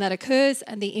connection that occurs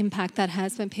and the impact that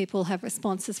has when people have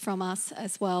responses from us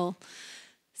as well.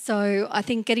 So I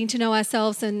think getting to know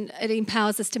ourselves, and it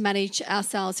empowers us to manage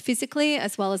ourselves physically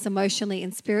as well as emotionally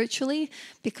and spiritually,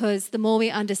 because the more we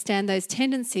understand those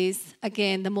tendencies,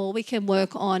 again, the more we can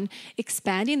work on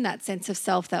expanding that sense of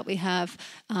self that we have,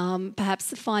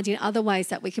 perhaps finding other ways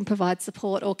that we can provide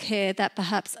support or care that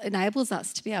perhaps enables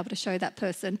us to be able to show that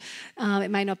person.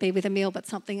 It may not be with a meal, but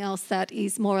something else that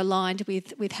is more aligned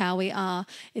with how we are.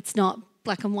 It's not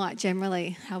black and white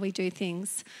generally, how we do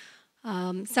things.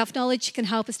 Self-knowledge can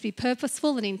help us to be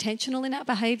purposeful and intentional in our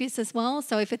behaviours as well.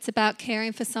 So if it's about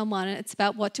caring for someone, and it's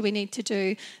about what do we need to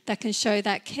do that can show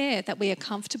that care that we are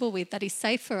comfortable with, that is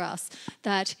safe for us,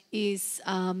 that is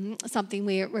something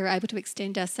we're able to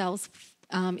extend ourselves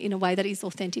in a way that is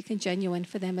authentic and genuine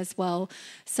for them as well.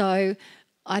 So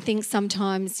I think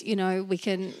sometimes, we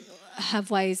can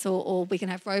have ways or we can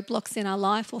have roadblocks in our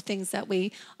life or things that we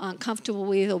aren't comfortable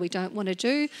with or we don't want to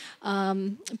do.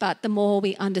 But the more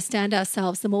we understand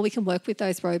ourselves, the more we can work with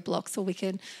those roadblocks, or we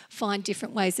can find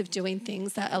different ways of doing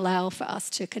things that allow for us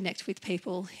to connect with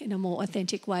people in a more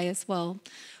authentic way as well.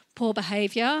 Poor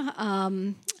behaviour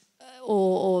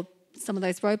or some of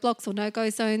those roadblocks or no-go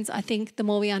zones, I think the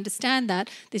more we understand that,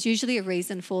 there's usually a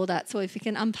reason for that. So if we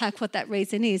can unpack what that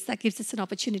reason is, that gives us an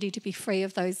opportunity to be free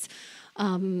of those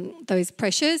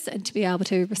pressures and to be able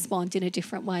to respond in a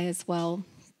different way as well.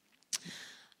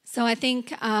 So I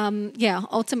think,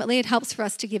 ultimately it helps for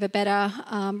us to give a better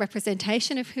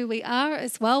representation of who we are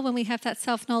as well. When we have that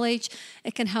self-knowledge,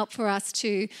 it can help for us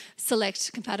to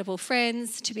select compatible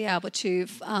friends, to be able to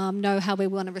know how we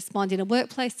want to respond in a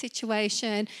workplace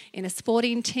situation, in a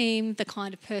sporting team, the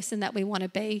kind of person that we want to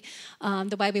be,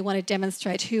 the way we want to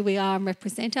demonstrate who we are and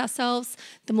represent ourselves.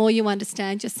 The more you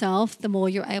understand yourself, the more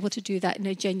you're able to do that in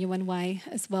a genuine way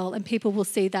as well. And people will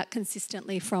see that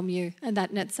consistently from you, and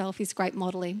that in itself is great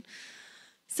modelling.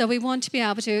 So we want to be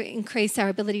able to increase our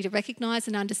ability to recognise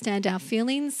and understand our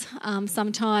feelings.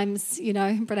 Sometimes,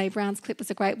 Brené Brown's clip was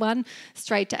a great one,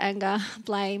 straight to anger,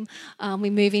 blame.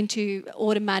 We move into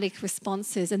automatic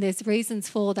responses, and there's reasons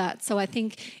for that. So I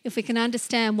think if we can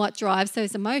understand what drives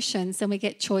those emotions, then we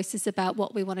get choices about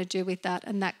what we want to do with that,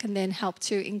 and that can then help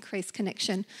to increase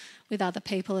connection with other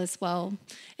people as well.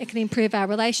 It can improve our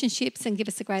relationships and give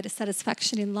us a greater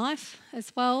satisfaction in life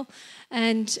as well.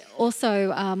 And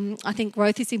also, I think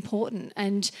growth is important,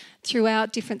 and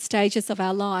throughout different stages of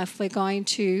our life, we're going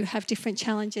to have different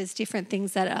challenges, different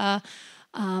things that are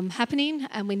happening,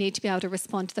 and we need to be able to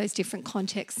respond to those different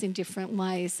contexts in different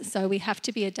ways. So we have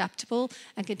to be adaptable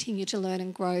and continue to learn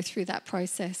and grow through that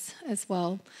process as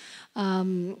well.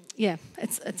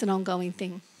 It's an ongoing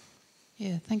thing.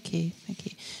 Yeah, thank you.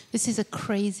 This is a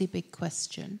crazy big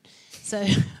question. So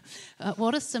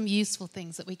what are some useful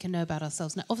things that we can know about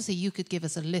ourselves? Now, obviously, you could give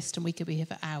us a list and we could be here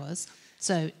for hours.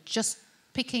 So just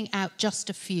picking out just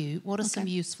a few, what are some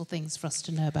useful things for us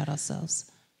to know about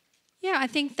ourselves? Yeah, I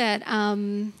think that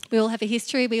we all have a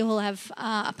history, we all have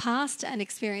a past and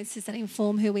experiences that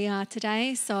inform who we are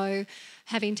today. So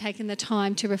having taken the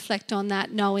time to reflect on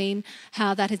that, knowing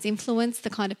how that has influenced the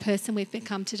kind of person we've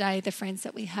become today, the friends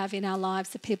that we have in our lives,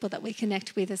 the people that we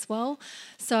connect with as well.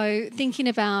 So thinking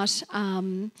about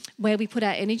where we put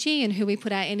our energy and who we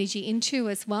put our energy into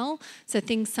as well. So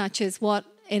things such as what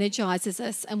energises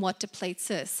us and what depletes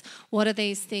us. What are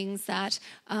these things that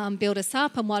build us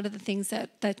up, and what are the things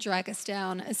that drag us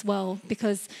down as well?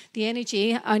 Because the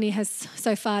energy only has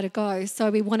so far to go.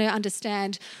 So we want to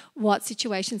understand what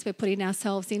situations we're putting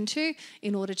ourselves into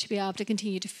in order to be able to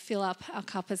continue to fill up our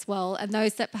cup as well. And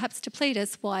those that perhaps deplete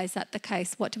us, why is that the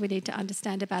case? What do we need to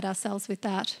understand about ourselves with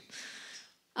that?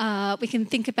 We can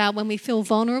think about when we feel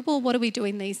vulnerable, what do we do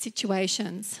in these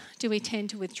situations? Do we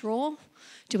tend to withdraw?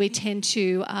 Do we tend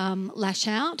to lash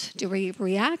out? Do we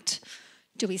react?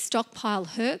 Do we stockpile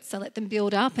hurt, so let them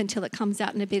build up until it comes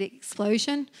out in a big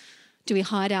explosion? Do we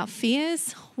hide our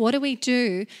fears? What do we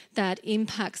do that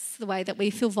impacts the way that we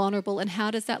feel vulnerable, and how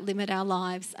does that limit our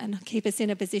lives and keep us in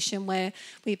a position where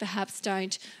we perhaps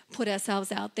don't put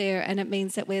ourselves out there, and it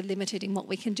means that we're limited in what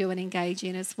we can do and engage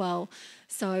in as well.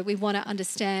 So we want to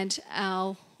understand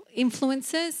our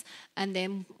influences, and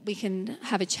then we can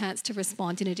have a chance to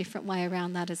respond in a different way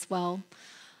around that as well.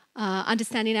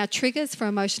 Understanding our triggers for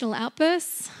emotional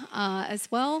outbursts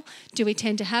as well. Do we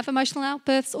tend to have emotional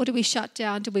outbursts, or do we shut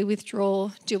down? Do we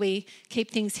withdraw? Do we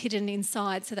keep things hidden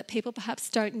inside so that people perhaps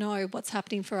don't know what's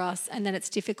happening for us, and then it's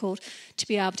difficult to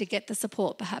be able to get the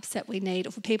support perhaps that we need,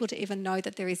 or for people to even know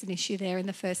that there is an issue there in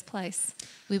the first place?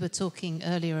 We were talking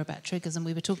earlier about triggers, and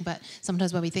we were talking about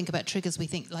sometimes when we think about triggers, we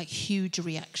think like huge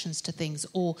reactions to things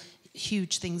or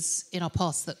huge things in our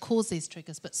past that cause these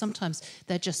triggers, but sometimes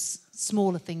they're just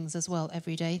smaller things as well,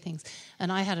 everyday things.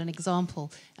 And I had an example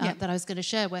that I was going to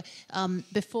share where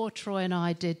before Troy and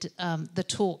I did the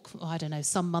talk, I don't know,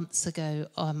 some months ago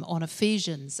on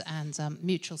Ephesians and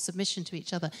mutual submission to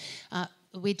each other,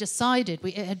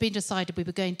 it had been decided we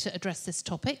were going to address this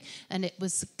topic, and it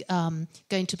was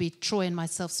going to be Troy and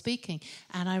myself speaking.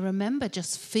 And I remember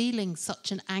just feeling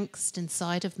such an angst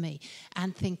inside of me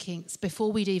and thinking,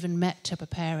 before we'd even met to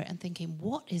prepare it, and thinking,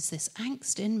 what is this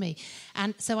angst in me?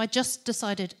 And so I just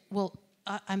decided, well,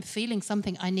 I'm feeling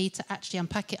something, I need to actually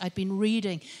unpack it. I'd been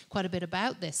reading quite a bit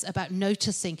about this, about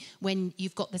noticing when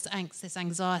you've got this angst, this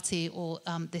anxiety, or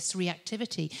this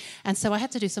reactivity. And so I had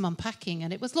to do some unpacking,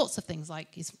 and it was lots of things like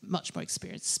he's much more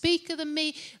experienced speaker than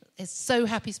me, is so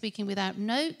happy speaking without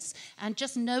notes, and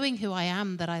just knowing who I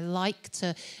am, that I like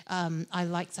to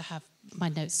have my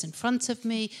notes in front of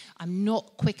me. I'm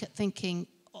not quick at thinking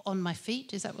on my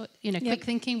feet, is that what, quick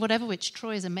thinking, whatever, which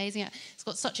Troy is amazing at. He's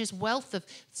got such a wealth of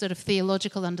sort of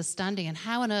theological understanding, and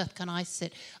how on earth can I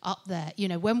sit up there,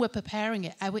 when we're preparing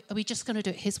it, are we just going to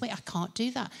do it his way? I can't do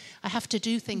that. I have to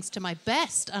do things to my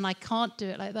best, and I can't do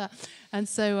it like that. And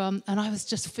so, and I was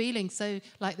just feeling so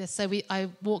like this. So I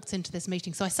walked into this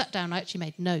meeting. So I sat down, I actually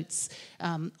made notes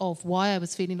of why I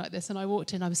was feeling like this, and I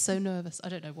walked in, I was so nervous, I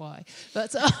don't know why,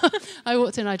 but I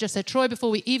walked in, I just said, Troy, before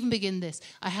we even begin this,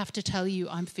 I have to tell you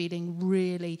I'm feeling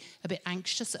really a bit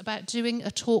anxious about doing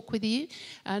a talk with you.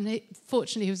 And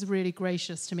fortunately, he was really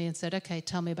gracious to me and said, okay,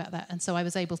 tell me about that. And so I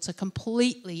was able to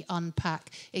completely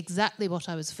unpack exactly what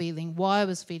I was feeling, why I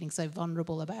was feeling so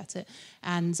vulnerable about it.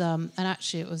 And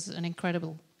actually, it was an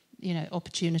incredible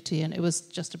opportunity, and it was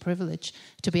just a privilege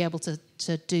to be able to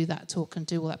do that talk and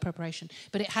do all that preparation.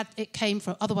 But it came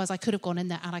from, otherwise I could have gone in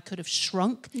there and I could have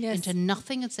shrunk into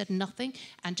nothing and said nothing,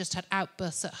 and just had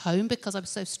outbursts at home because I was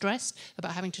so stressed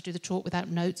about having to do the talk without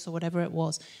notes or whatever it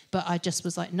was. But I just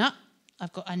was like, nah,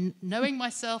 knowing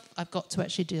myself, I've got to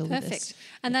actually deal with this. Perfect.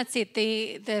 And that's it.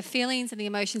 The feelings and the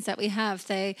emotions that we have,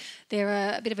 they're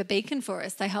a bit of a beacon for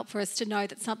us. They help for us to know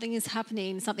that something is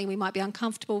happening, something we might be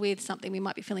uncomfortable with, something we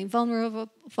might be feeling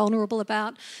vulnerable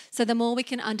about. So the more we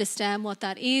can understand what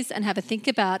that is and have a think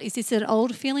about, is this an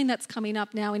old feeling that's coming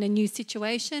up now in a new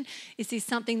situation? Is this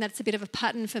something that's a bit of a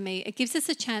pattern for me? It gives us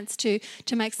a chance to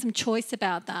make some choice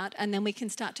about that, and then we can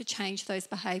start to change those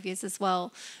behaviours as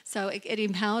well. So it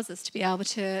empowers us to be able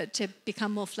to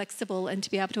become more flexible and to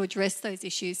be able to address those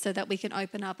issues so that we can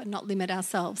open up and not limit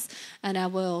ourselves and our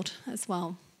world as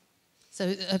well.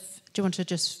 So do you want to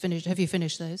just finish? Have you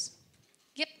finished those?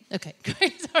 Yep. Okay,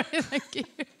 great. Sorry, thank you.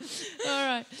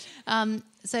 All right.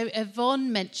 So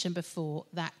Yvonne mentioned before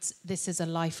that this is a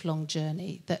lifelong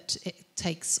journey, that it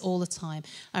takes all the time.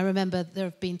 I remember there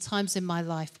have been times in my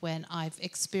life when I've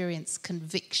experienced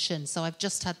conviction. So I've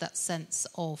just had that sense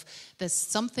of there's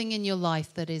something in your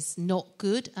life that is not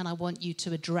good, and I want you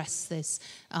to address this.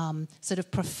 Sort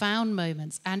of profound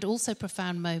moments, and also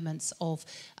profound moments of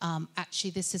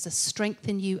actually this is a strength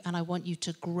in you, and I want you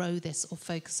to grow this or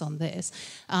focus on this.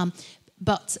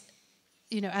 But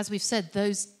as we've said,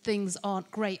 those things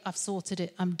aren't great. I've sorted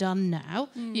it. I'm done now.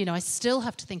 I still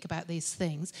have to think about these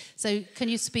things. So can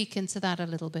you speak into that a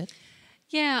little bit?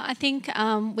 Yeah, I think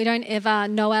we don't ever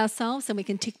know ourselves and we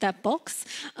can tick that box.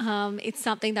 It's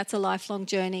something that's a lifelong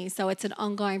journey. So it's an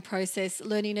ongoing process,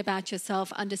 learning about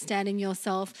yourself, understanding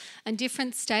yourself, and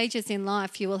different stages in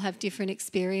life you will have different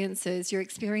experiences. Your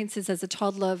experiences as a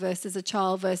toddler versus a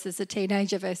child versus a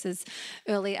teenager versus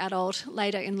early adult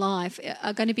later in life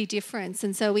are going to be different.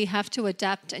 And so we have to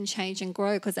adapt and change and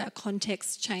grow because our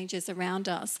context changes around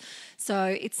us.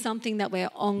 So it's something that we're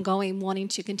ongoing wanting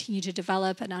to continue to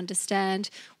develop and understand.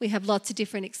 We have lots of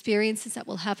different experiences that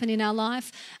will happen in our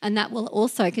life, and that will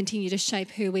also continue to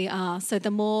shape who we are. So the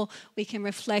more we can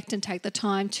reflect and take the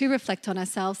time to reflect on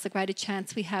ourselves, the greater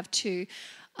chance we have to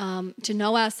to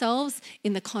know ourselves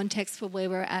in the context for where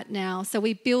we're at now. So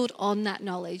we build on that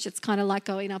knowledge. It's kind of like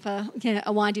going up a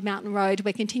windy mountain road.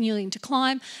 We're continuing to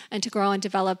climb and to grow and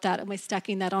develop that, and we're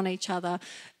stacking that on each other.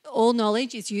 All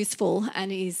knowledge is useful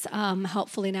and is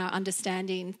helpful in our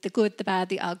understanding the good, the bad,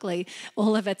 the ugly.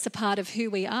 All of it's a part of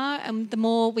who we are, and the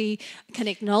more we can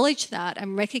acknowledge that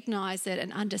and recognise it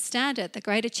and understand it, the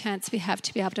greater chance we have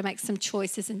to be able to make some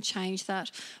choices and change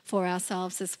that for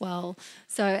ourselves as well.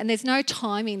 So, and there's no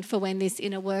timing for when this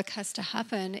inner work has to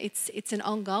happen. It's an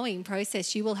ongoing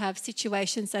process. You will have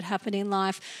situations that happen in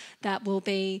life that will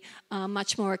be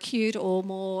much more acute or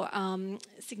more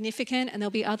significant, and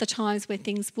there'll be other times where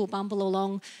things will bumble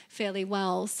along fairly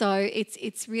well. So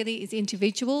it's really is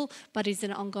individual, but it's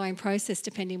an ongoing process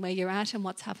depending where you're at and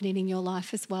what's happening in your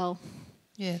life as well.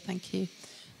 Yeah, thank you.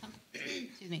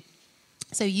 Excuse me.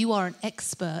 So you are an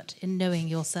expert in knowing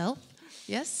yourself,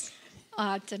 yes?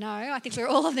 I don't know. I think we're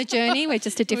all on the journey. We're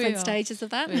just at different stages of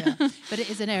that. But it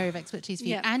is an area of expertise for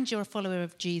you, and you're a follower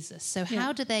of Jesus. So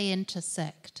how do they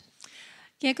intersect?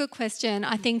 Yeah, good question.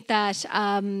 I think that,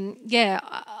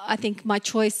 I think my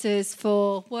choices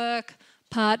for work,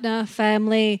 partner,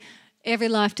 family, every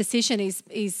life decision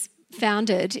is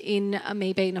founded in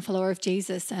me being a follower of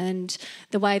Jesus, and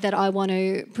the way that I want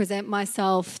to present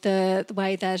myself, the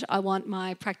way that I want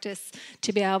my practice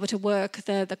to be able to work,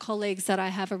 the colleagues that I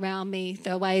have around me,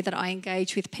 the way that I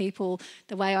engage with people,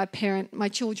 the way I parent my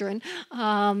children,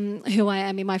 who I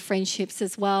am in my friendships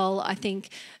as well. I think,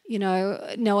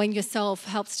 knowing yourself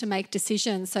helps to make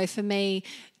decisions. So for me,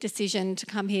 decision to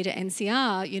come here to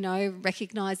NCR,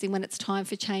 recognising when it's time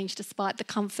for change despite the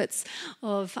comforts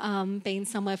of being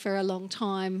somewhere for a long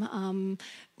time,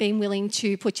 being willing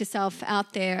to put yourself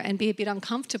out there and be a bit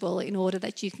uncomfortable in order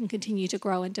that you can continue to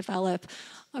grow and develop.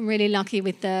 I'm really lucky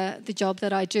with the job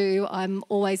that I do. I'm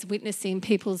always witnessing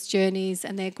people's journeys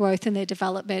and their growth and their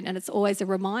development, and it's always a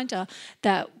reminder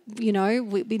that, we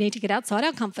need to get outside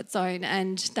our comfort zone,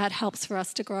 and that helps for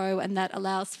us to grow, and that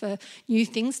allows for new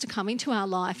things to come into our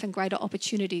life and greater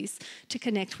opportunities to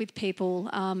connect with people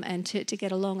and to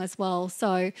get along as well.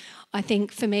 So I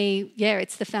think for me,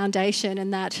 it's the foundation,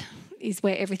 and that is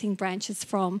where everything branches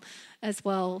from as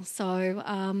well. So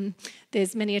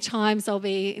there's many a times I'll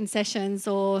be in sessions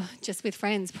or just with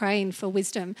friends praying for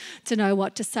wisdom to know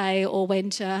what to say or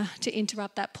when to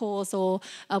interrupt that pause, or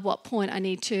at what point I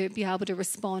need to be able to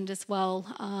respond as well,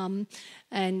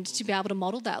 and to be able to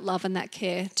model that love and that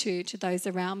care to those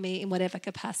around me in whatever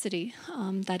capacity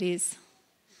that is.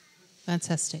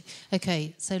 Fantastic.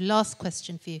 Okay, so last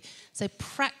question for you. So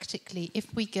practically,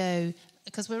 if we go,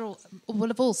 because we'll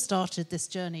have all started this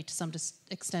journey to some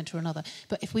extent or another,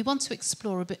 but if we want to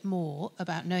explore a bit more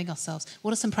about knowing ourselves,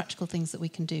 what are some practical things that we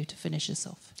can do to finish this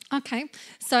off? Okay,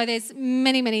 so there's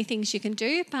many, many things you can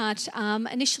do, but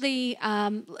initially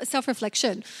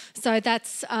self-reflection. So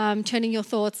that's turning your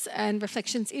thoughts and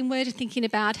reflections inward, thinking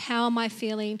about how am I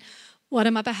feeling, what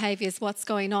are my behaviours, what's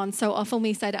going on. So often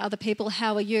we say to other people,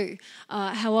 how are you?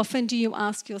 How often do you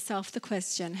ask yourself the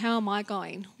question, how am I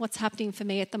going? What's happening for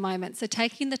me at the moment? So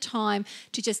taking the time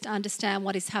to just understand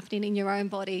what is happening in your own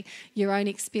body, your own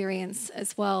experience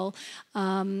as well.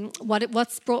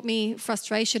 What's brought me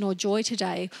frustration or joy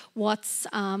today? What's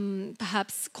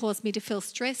perhaps caused me to feel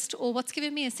stressed, or what's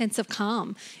given me a sense of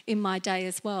calm in my day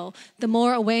as well? The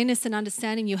more awareness and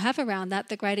understanding you have around that,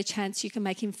 the greater chance you can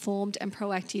make informed and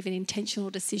proactive and intentional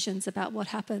decisions about what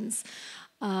happens.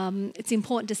 It's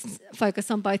important to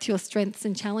focus on both your strengths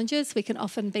and challenges. We can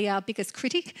often be our biggest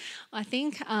critic, I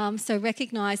think. So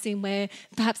recognising where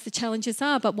perhaps the challenges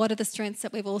are, but what are the strengths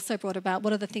that we've also brought about?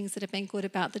 What are the things that have been good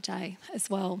about the day as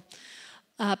well?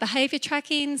 Behaviour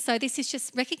tracking. So this is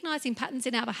just recognising patterns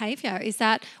in our behaviour. Is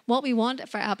that what we want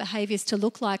for our behaviours to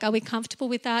look like? Are we comfortable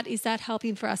with that? Is that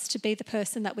helping for us to be the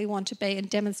person that we want to be and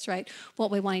demonstrate what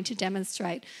we're wanting to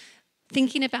demonstrate?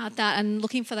 Thinking about that and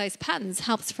looking for those patterns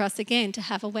helps for us, again, to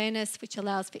have awareness, which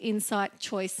allows for insight,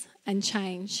 choice and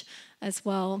change as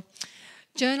well.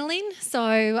 Journaling.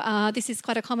 So this is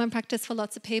quite a common practice for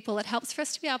lots of people. It helps for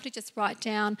us to be able to just write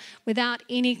down without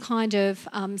any kind of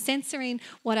censoring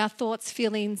what our thoughts,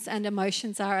 feelings and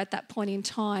emotions are at that point in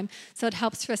time. So it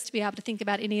helps for us to be able to think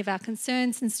about any of our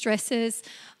concerns and stresses.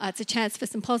 It's a chance for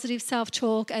some positive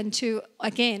self-talk and to,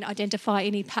 again, identify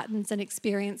any patterns and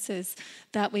experiences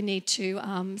that we need to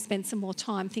spend some more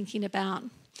time thinking about.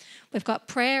 We've got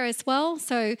prayer as well,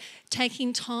 so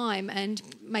taking time and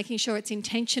making sure it's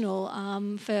intentional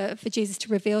for Jesus to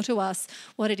reveal to us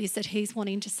what it is that he's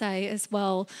wanting to say as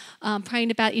well.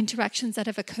 Praying about interactions that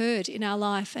have occurred in our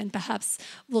life and perhaps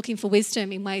looking for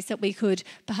wisdom in ways that we could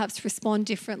perhaps respond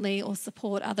differently or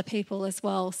support other people as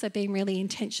well. So being really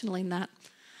intentional in that.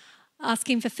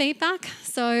 Asking for feedback.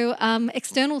 So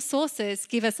external sources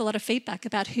give us a lot of feedback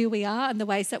about who we are and the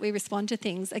ways that we respond to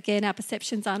things. Again, our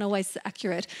perceptions aren't always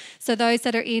accurate. So those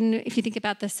that are in, if you think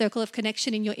about the circle of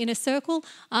connection in your inner circle,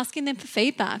 asking them for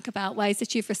feedback about ways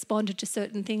that you've responded to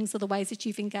certain things or the ways that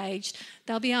you've engaged,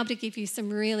 they'll be able to give you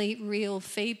some really real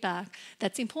feedback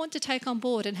that's important to take on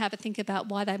board and have a think about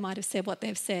why they might have said what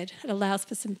they've said. It allows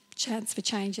for some chance for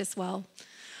change as well.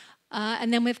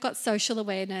 And then we've got social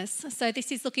awareness. So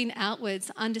this is looking outwards,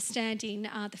 understanding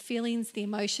the feelings, the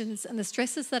emotions and the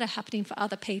stresses that are happening for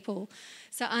other people.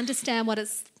 So understand what it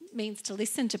means to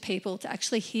listen to people, to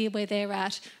actually hear where they're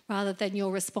at rather than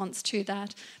your response to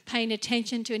that. Paying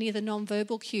attention to any of the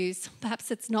non-verbal cues. Perhaps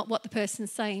it's not what the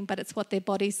person's saying, but it's what their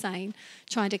body's saying.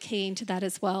 Trying to key into that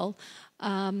as well.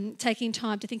 Taking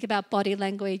time to think about body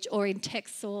language or in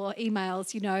texts or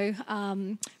emails,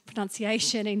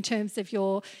 pronunciation in terms of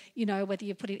your, whether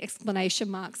you're putting exclamation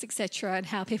marks, etc., and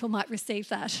how people might receive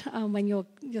that when you're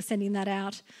sending that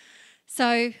out.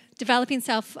 So developing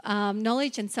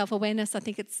self-knowledge and self-awareness, I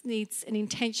think it needs an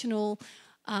intentional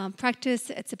practice.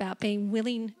 It's about being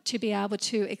willing to be able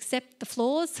to accept the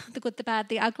flaws, the good, the bad,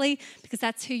 the ugly, because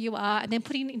that's who you are, and then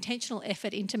putting intentional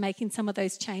effort into making some of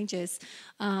those changes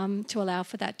to allow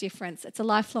for that difference. It's a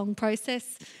lifelong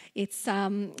process. It's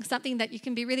something that you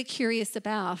can be really curious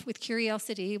about. With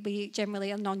curiosity, we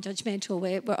generally are non-judgmental.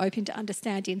 We're open to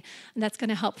understanding, and that's going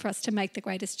to help for us to make the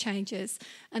greatest changes.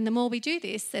 And the more we do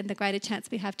this, then the greater chance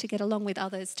we have to get along with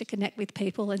others, to connect with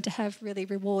people, and to have really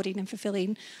rewarding and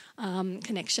fulfilling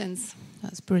connections.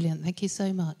 That's brilliant. Thank you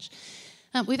so much.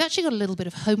 We've actually got a little bit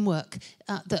of homework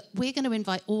that we're going to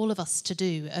invite all of us to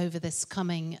do over this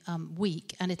coming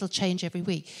week, and it'll change every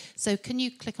week. So can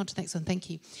you click on to the next one? Thank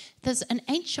you. There's an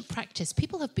ancient practice.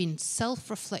 People have been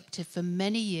self-reflective for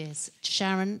many years.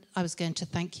 Sharon, I was going to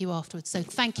thank you afterwards. So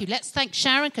thank you. Let's thank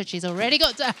Sharon because she's already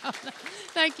got down.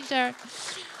 Thank you, Sharon.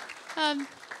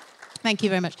 Thank you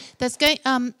very much.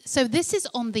 So this is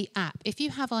on the app. If you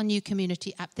have our new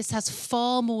community app, this has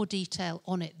far more detail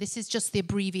on it. This is just the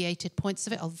abbreviated points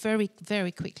of it. I'll very,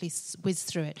 very quickly whiz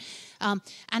through it.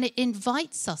 And it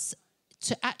invites us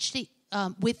to actually,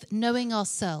 with knowing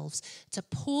ourselves, to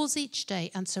pause each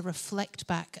day and to reflect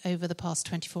back over the past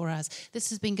 24 hours. This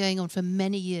has been going on for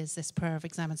many years, this prayer of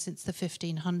examine, since the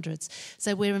 1500s.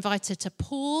 So we're invited to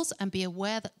pause and be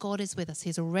aware that God is with us.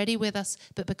 He's already with us,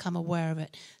 but become aware of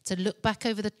it. To look back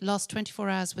over the last 24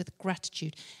 hours with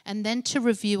gratitude, and then to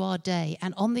review our day.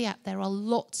 And on the app, there are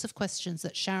lots of questions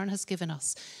that Sharon has given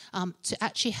us to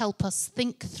actually help us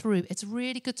think through. It's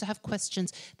really good to have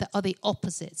questions that are the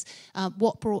opposites.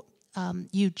 What brought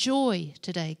you joy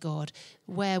today, God?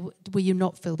 Where were you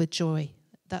not filled with joy?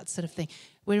 That sort of thing.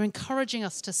 We're encouraging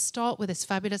us to start with this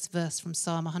fabulous verse from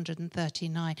Psalm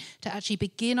 139, to actually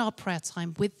begin our prayer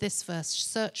time with this verse.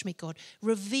 Search me, God.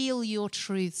 Reveal your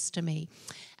truths to me.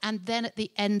 And then at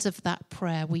the end of that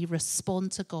prayer, we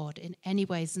respond to God in any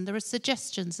ways. And there are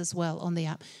suggestions as well on the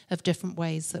app of different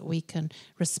ways that we can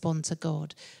respond to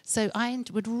God. So I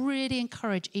would really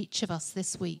encourage each of us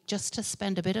this week just to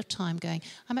spend a bit of time going,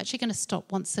 I'm actually going to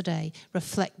stop once a day,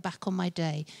 reflect back on my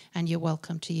day, and you're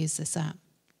welcome to use this app.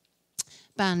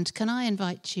 Band, can I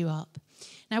invite you up?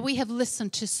 Now, we have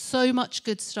listened to so much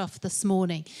good stuff this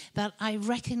morning that I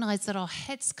recognise that our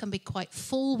heads can be quite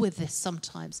full with this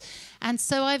sometimes. And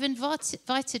so I've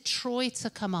invited Troy to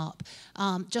come up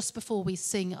just before we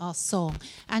sing our song,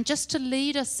 and just to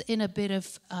lead us in a bit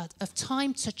of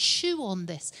time to chew on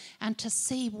this and to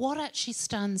see what actually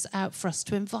stands out for us,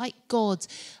 to invite God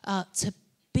to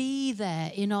be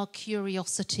there in our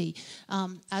curiosity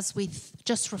as we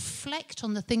just reflect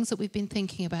on the things that we've been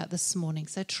thinking about this morning.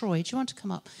 So Troy, do you want to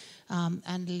come up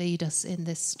and lead us in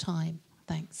this time?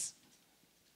 Thanks.